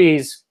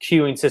 2.3's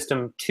queuing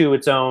system to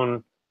its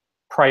own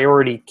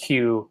priority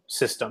queue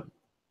system.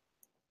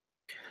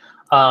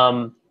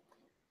 In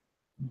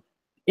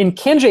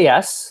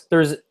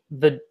CanJS,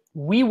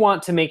 we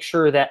want to make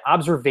sure that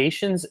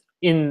observations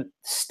in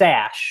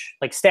Stash,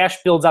 like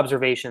Stash builds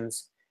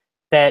observations,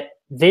 that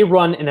they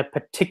run in a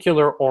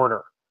particular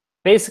order.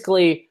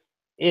 Basically,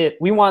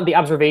 we want the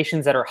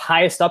observations that are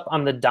highest up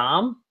on the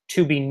DOM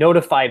to be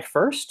notified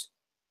first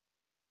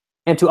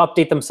and to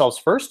update themselves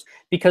first,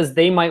 because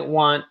they might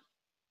want,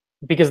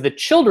 because the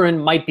children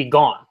might be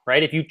gone,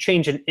 right? If you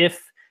change an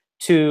if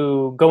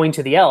to going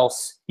to the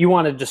else, you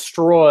want to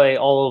destroy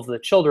all of the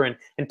children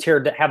and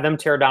have them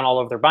tear down all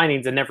of their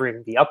bindings and never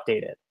even be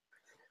updated.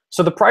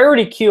 So the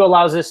priority queue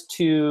allows us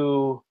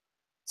to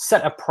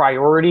set a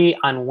priority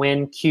on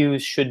when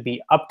queues should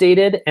be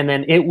updated, and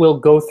then it will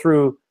go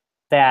through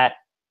that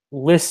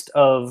list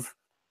of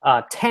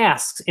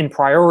tasks in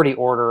priority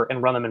order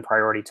and run them in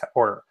priority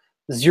order.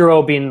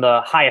 0 being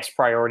the highest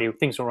priority,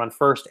 things will run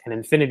first, and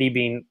infinity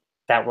being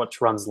that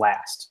which runs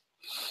last.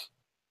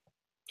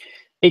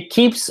 It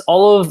keeps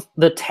all of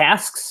the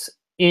tasks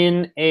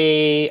in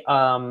a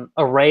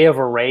array of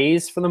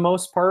arrays for the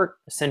most part.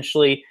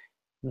 Essentially,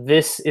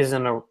 this is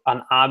an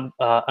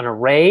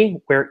array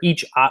where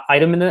each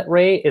item in that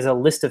array is a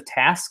list of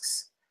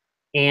tasks,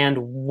 and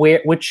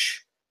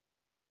which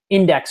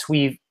index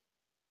we've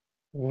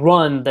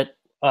run that.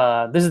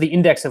 This is the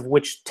index of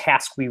which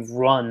task we've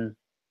run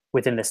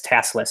within this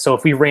task list. So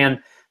if we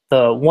ran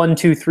the 1,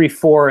 2, 3,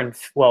 4, and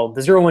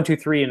the 0, 1, 2,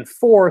 3, and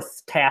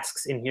 4th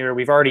tasks in here,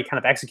 we've already kind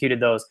of executed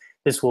those.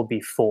 This will be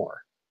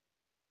 4.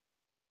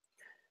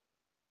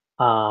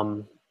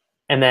 And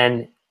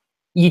then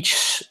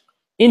each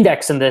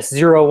index in this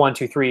 0, 1,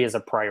 2, 3 is a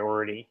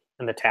priority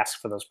and the task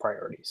for those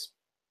priorities.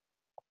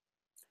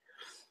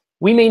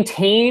 We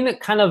maintain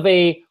kind of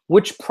a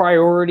which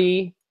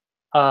priority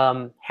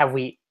have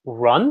we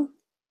run.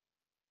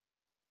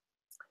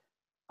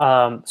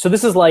 So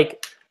this is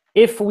like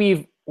if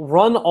we've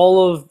run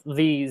all of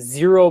the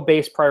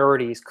 0-based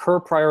priorities, cur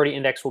priority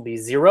index will be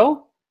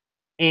 0.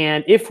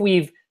 And if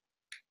we've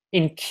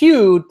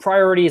enqueued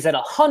priorities at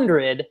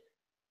 100,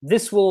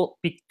 this will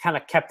be kind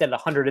of kept at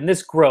 100, and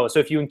this grows. So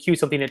if you enqueue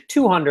something at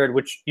 200,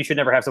 which you should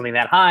never have something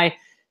that high,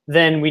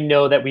 then we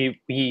know that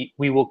we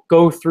will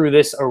go through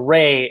this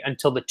array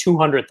until the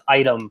 200th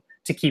item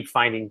to keep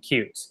finding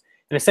queues.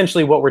 And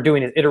essentially what we're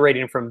doing is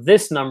iterating from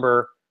this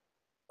number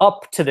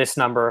up to this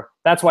number.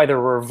 That's why they're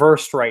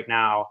reversed right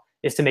now,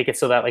 is to make it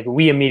so that like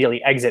we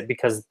immediately exit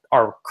because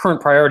our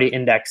current priority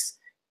index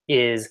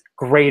is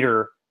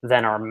greater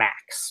than our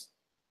max.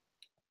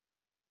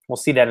 We'll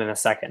see that in a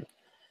second.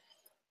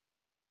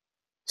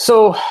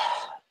 So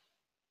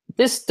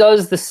this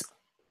does this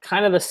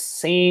kind of the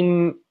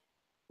same,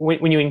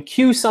 when you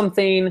enqueue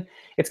something,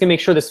 it's gonna make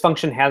sure this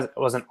function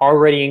wasn't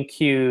already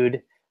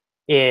enqueued.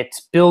 It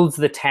builds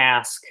the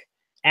task,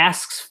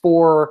 asks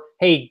for,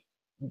 hey,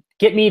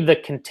 get me the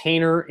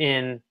container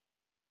in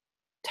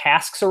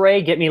tasks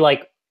array, get me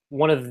like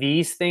one of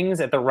these things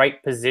at the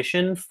right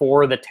position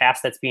for the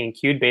task that's being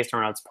queued based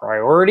on its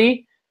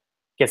priority,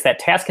 gets that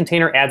task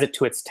container, adds it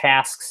to its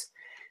tasks.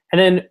 And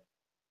then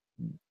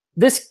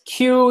this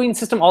queuing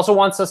system also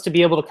wants us to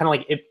be able to kind of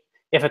like,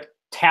 if a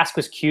task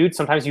was queued,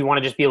 sometimes you want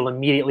to just be able to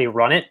immediately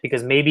run it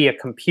because maybe a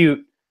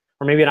compute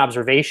or maybe an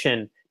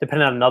observation,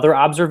 depending on another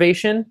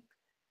observation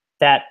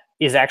that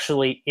is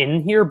actually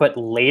in here, but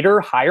later,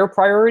 higher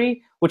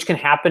priority, which can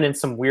happen in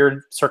some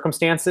weird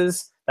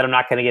circumstances that I'm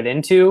not going to get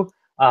into.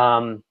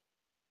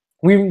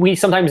 We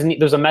sometimes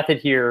need, there's a method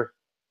here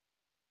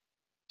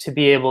to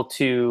be able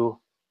to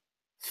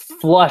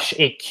flush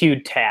a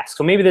queued task.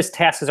 So maybe this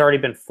task has already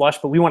been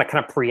flushed, but we want to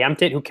kind of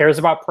preempt it. Who cares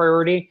about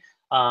priority?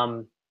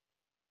 By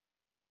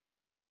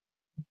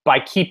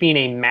keeping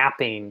a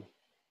mapping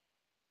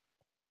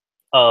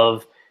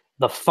of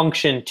the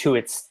function to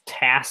its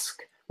task,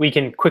 we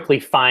can quickly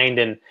find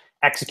and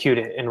execute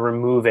it and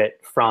remove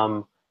it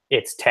from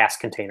its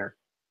task container.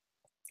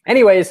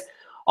 Anyways,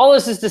 all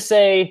this is to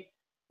say,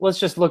 let's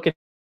just look at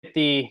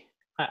the,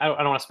 I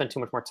don't want to spend too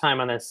much more time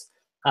on this.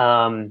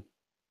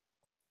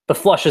 The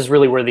flush is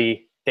really where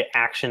the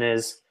action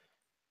is.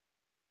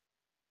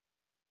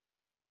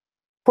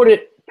 Put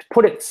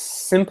it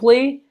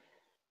simply,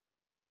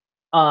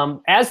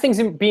 as things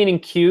are being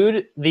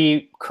enqueued,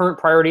 the current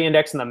priority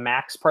index and the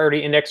max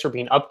priority index are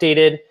being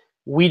updated.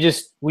 We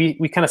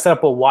kind of set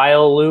up a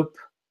while loop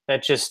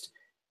that just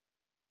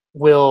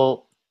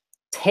will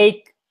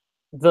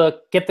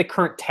get the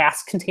current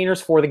task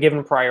containers for the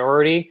given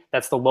priority.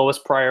 That's the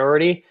lowest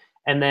priority.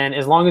 And then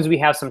as long as we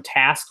have some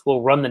tasks,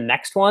 we'll run the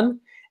next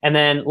one. And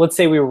then let's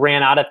say we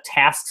ran out of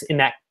tasks in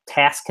that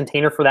task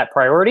container for that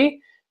priority,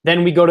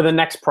 then we go to the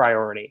next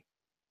priority.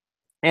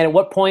 And at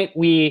what point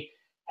we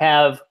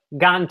have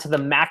gotten to the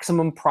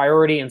maximum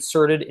priority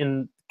inserted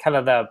in kind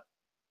of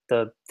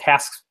the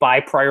tasks by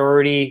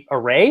priority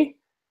array,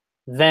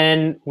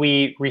 then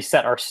we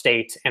reset our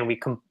state and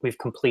we've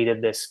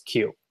completed this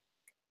queue.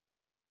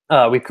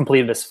 We've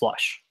completed this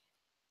flush.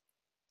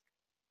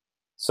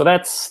 So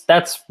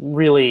that's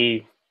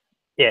really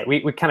it.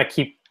 We kind of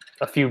keep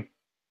a few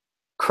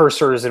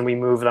cursors and we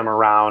move them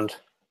around.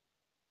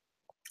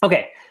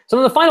 Okay, so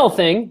then the final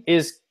thing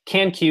is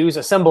CanQs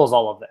assembles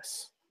all of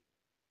this.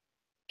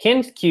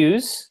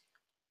 CanQs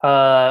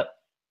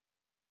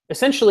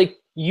essentially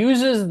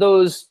uses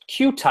those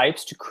queue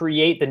types to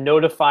create the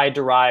notify,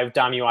 derive,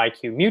 DOM UI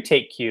queue,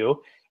 mutate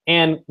queue,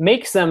 and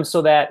makes them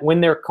so that when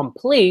they're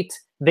complete,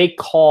 they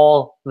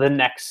call the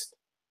next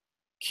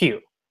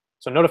queue.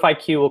 So notify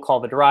queue will call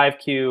the derive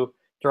queue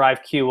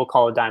will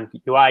call the dime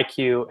UI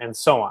queue, and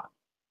so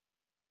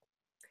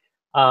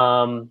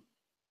on.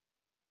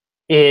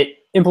 It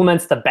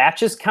implements the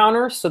batches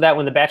counter so that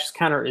when the batches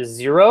counter is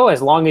 0,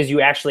 as long as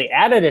you actually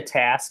added a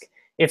task,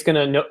 it's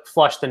going to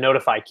flush the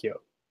notify queue.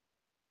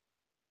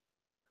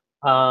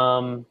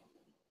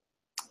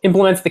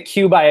 Implements the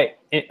queue by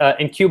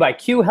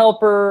queue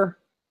helper,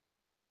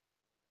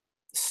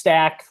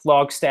 stack,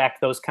 log stack,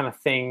 those kind of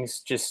things.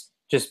 Just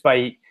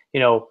by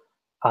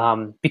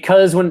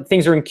because when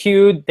things are in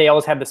queued, they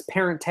always have this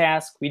parent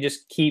task. We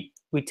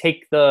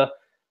take the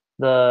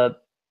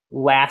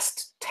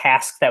last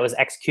task that was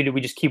executed.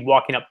 We just keep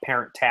walking up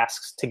parent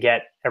tasks to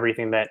get every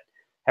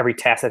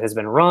task that has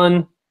been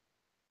run.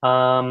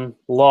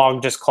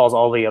 Log just calls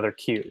all the other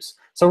queues.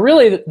 So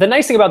really, the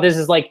nice thing about this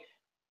is, like,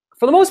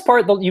 for the most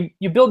part,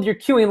 you build your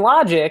queuing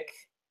logic,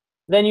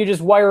 then you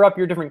just wire up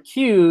your different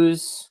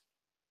queues,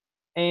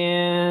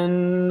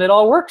 and it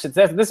all works.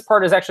 This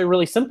part is actually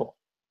really simple.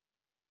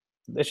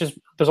 It's just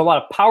there's a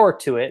lot of power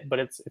to it, but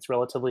it's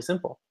relatively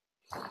simple.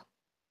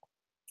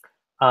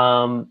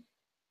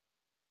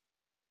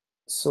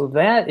 So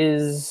that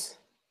is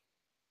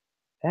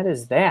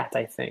that,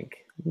 I think.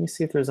 Let me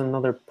see if there's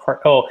another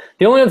part. Oh,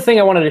 the only other thing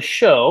I wanted to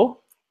show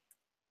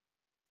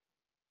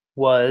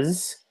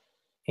was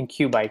in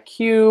queue by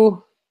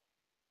queue.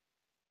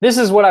 This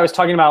is what I was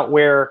talking about,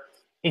 where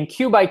in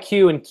queue by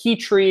queue and key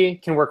tree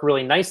can work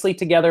really nicely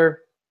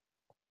together.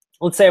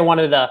 Let's say I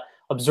wanted to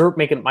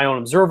make it my own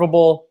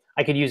observable.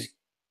 I could use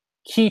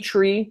key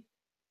tree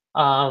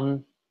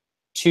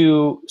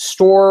to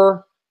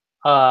store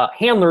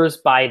handlers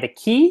by the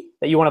key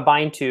that you want to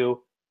bind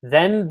to,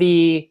 then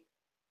the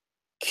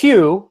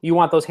queue you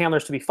want those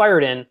handlers to be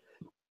fired in,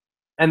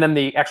 and then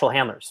the actual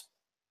handlers.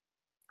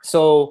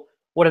 So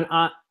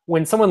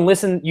when someone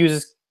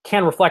uses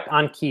can reflect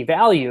on key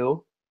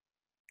value,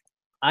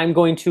 I'm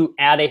going to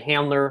add a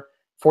handler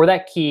for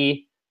that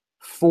key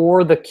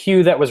for the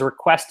queue that was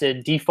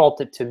requested,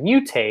 default it to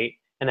mutate,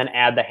 and then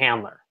add the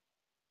handler.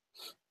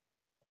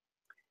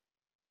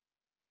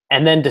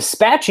 And then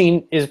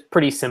dispatching is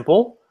pretty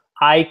simple.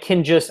 I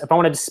can just, if I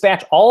want to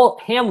dispatch all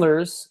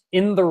handlers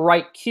in the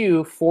right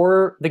queue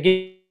for the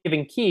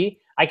given key,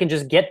 I can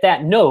just get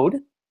that node,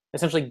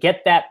 essentially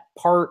get that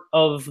part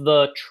of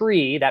the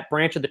tree, that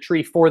branch of the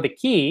tree for the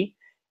key,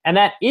 and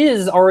that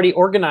is already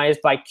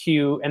organized by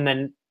queue and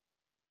then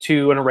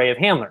to an array of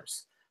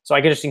handlers. So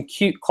I can just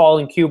call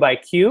in queue by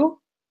queue,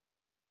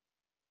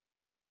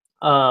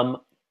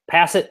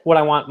 pass it what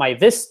I want my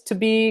this to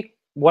be,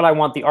 what I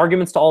want the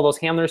arguments to all those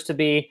handlers to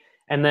be,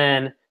 and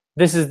then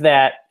this is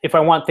that if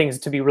I want things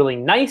to be really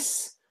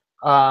nice,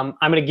 I'm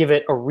going to give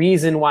it a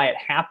reason why it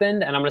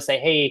happened, and I'm going to say,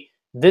 hey,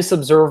 this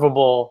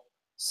observable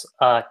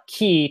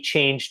key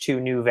changed to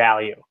new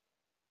value.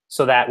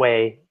 So that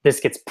way,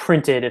 this gets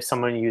printed if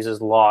someone uses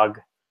log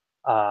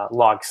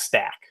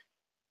stack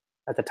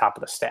at the top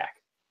of the stack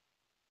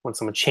when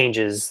someone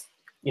changes,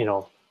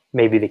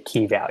 maybe the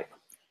key value.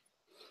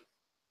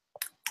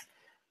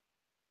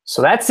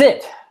 So that's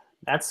it.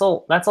 That's a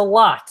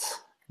lot,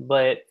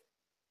 but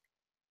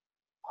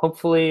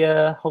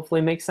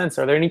hopefully makes sense.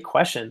 Are there any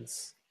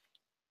questions?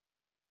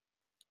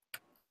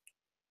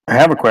 I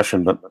have a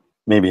question, but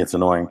maybe it's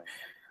annoying.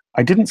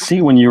 I didn't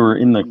see when you were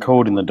in the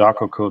code, in the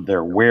Docker code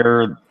there,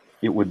 where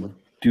it would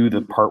do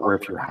the part where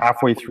if you're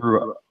halfway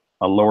through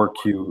a lower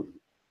queue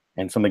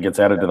and something gets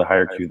added to the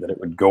higher queue, that it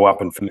would go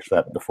up and finish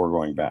that before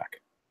going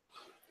back.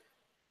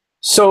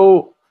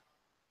 So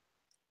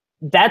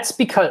that's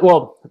because,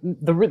 well,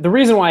 the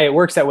reason why it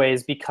works that way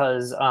is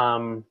because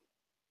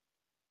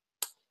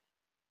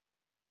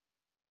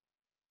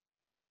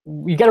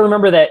you got to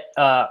remember that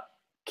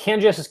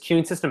CanJS's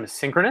queuing system is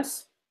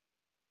synchronous.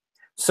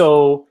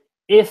 So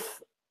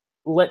if,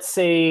 let's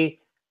say,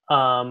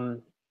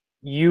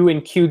 you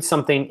enqueued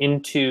something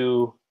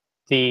into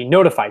the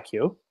notify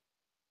queue,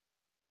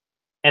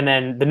 and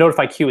then the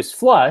notify queue is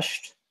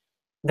flushed,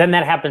 then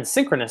that happens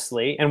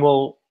synchronously, and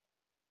we'll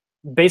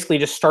basically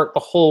just start the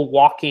whole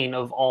walking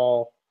of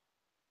all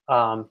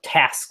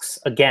tasks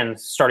again,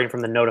 starting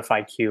from the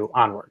notify queue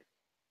onward.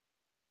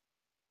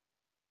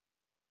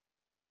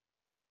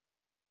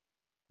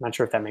 I'm not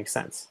sure if that makes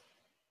sense.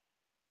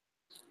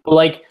 But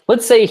like,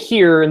 let's say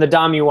here in the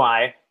DOM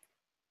UI,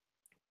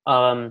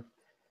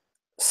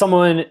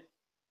 someone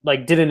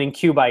like did an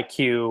enqueue by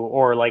queue,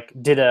 or like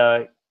did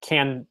a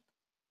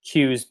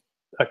queues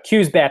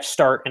batch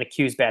start and a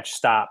queues batch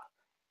stop,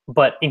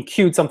 but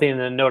enqueued something in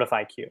the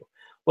notify queue.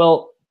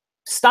 Well,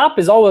 stop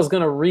is always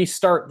going to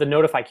restart the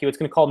notify queue. It's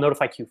going to call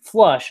notify queue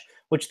flush,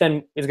 which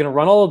then is going to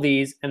run all of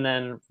these, and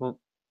then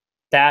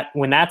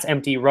when that's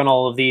empty, run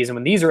all of these, and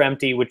when these are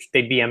empty, which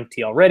they'd be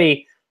empty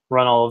already,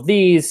 run all of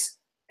these,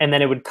 and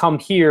then it would come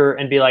here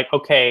and be like,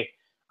 okay,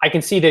 I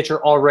can see that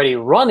you're already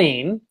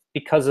running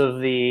because of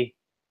the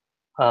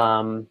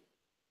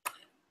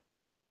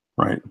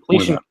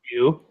completion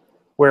queue,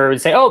 where it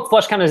would say, oh,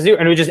 flush count is 0,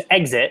 and it would just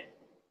exit.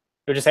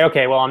 It would just say,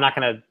 okay, well, I'm not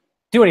going to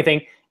do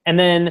anything. And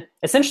then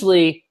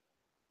essentially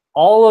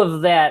all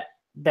of that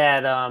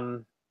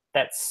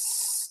that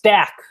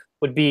stack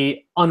would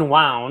be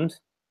unwound,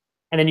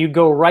 and then you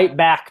go right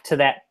back to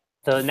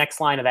the next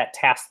line of that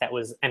task that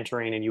was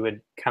entering, and you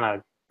would kind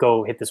of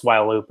go hit this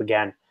while loop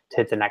again to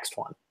hit the next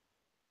one.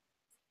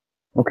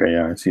 Okay,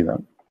 yeah, I see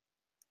that.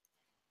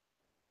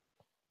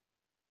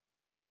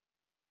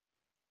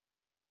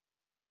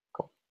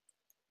 Cool.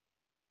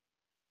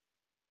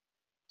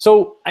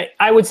 So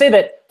I would say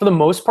that for the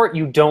most part,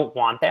 you don't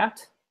want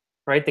that,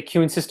 right? The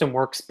queuing system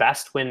works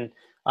best when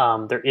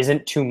there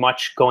isn't too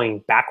much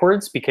going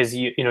backwards, because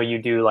you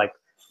do like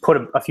put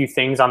a few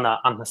things on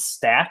the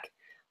stack,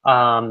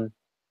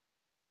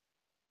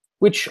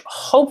 which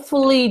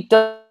hopefully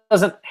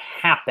doesn't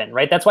happen,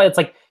 right? That's why it's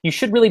like you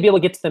should really be able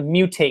to get to the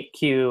mutate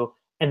queue,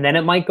 and then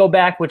it might go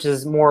back, which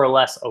is more or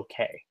less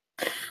okay.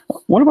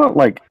 What about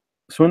like,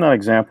 so in that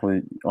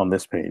example on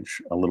this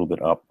page, a little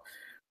bit up,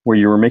 where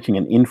you were making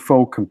an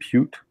info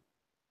compute,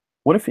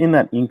 what if in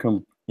that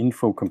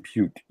info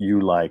compute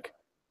you like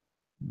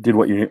did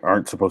what you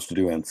aren't supposed to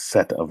do and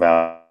set a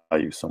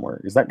value somewhere?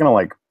 Is that gonna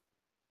like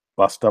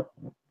bust up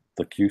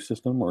the queue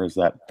system, or is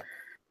that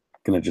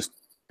gonna just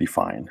be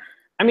fine?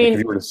 I mean, like if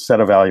you were to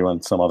set a value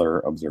on some other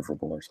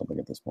observable or something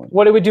at this point,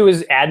 what it would do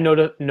is add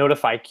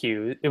notify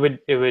queue. It would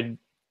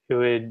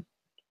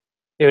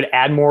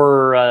add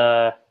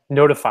more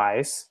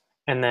notifies,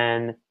 and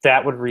then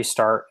that would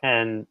restart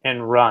and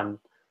run.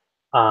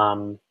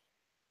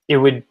 It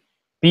would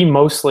be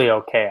mostly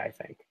okay, I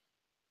think.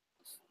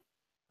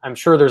 I'm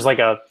sure there's like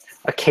a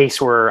case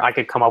where I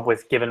could come up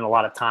with, given a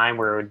lot of time,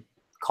 where it would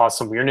cause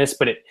some weirdness,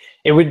 but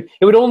it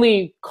would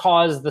only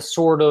cause the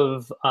sort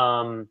of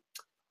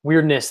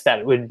weirdness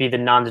that would be the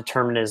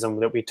non-determinism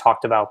that we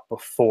talked about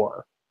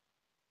before,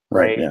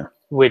 right? Yeah.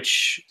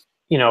 Which,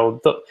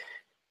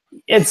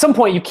 at some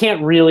point you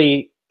can't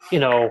really,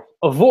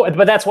 avoid.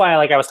 But that's why,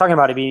 like I was talking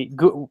about, it'd be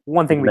good.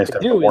 One thing we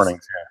could do is,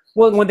 warnings,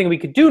 one thing we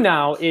could do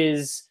now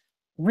is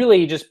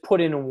really just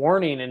put in a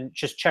warning and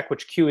just check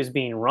which queue is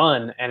being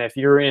run. And if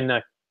you're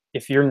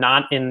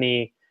not in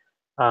the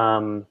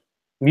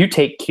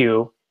mutate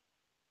queue,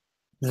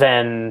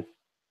 then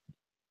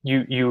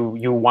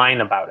you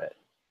whine about it.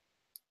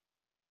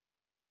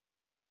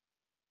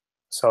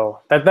 So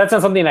that's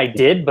not something I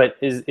did, but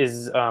is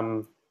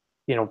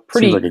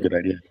pretty seems like a good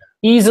idea.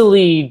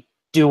 Easily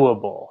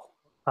doable.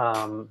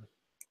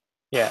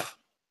 Yeah.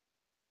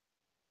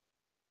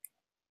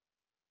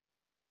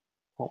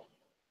 Cool.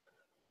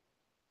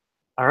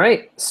 All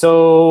right.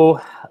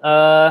 So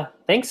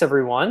thanks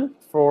everyone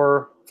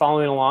for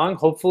following along.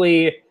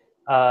 Hopefully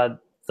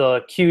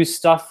the queue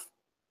stuff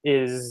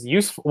is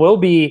useful. Will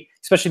be,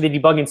 especially the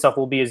debugging stuff,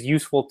 will be as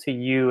useful to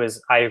you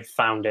as I've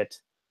found it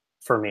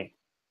for me.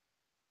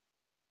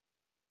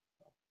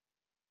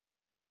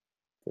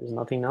 There's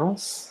nothing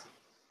else.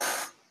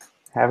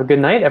 Have a good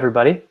night,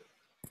 everybody.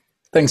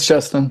 Thanks,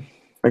 Justin.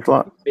 Thanks a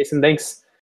lot. Jason, thanks.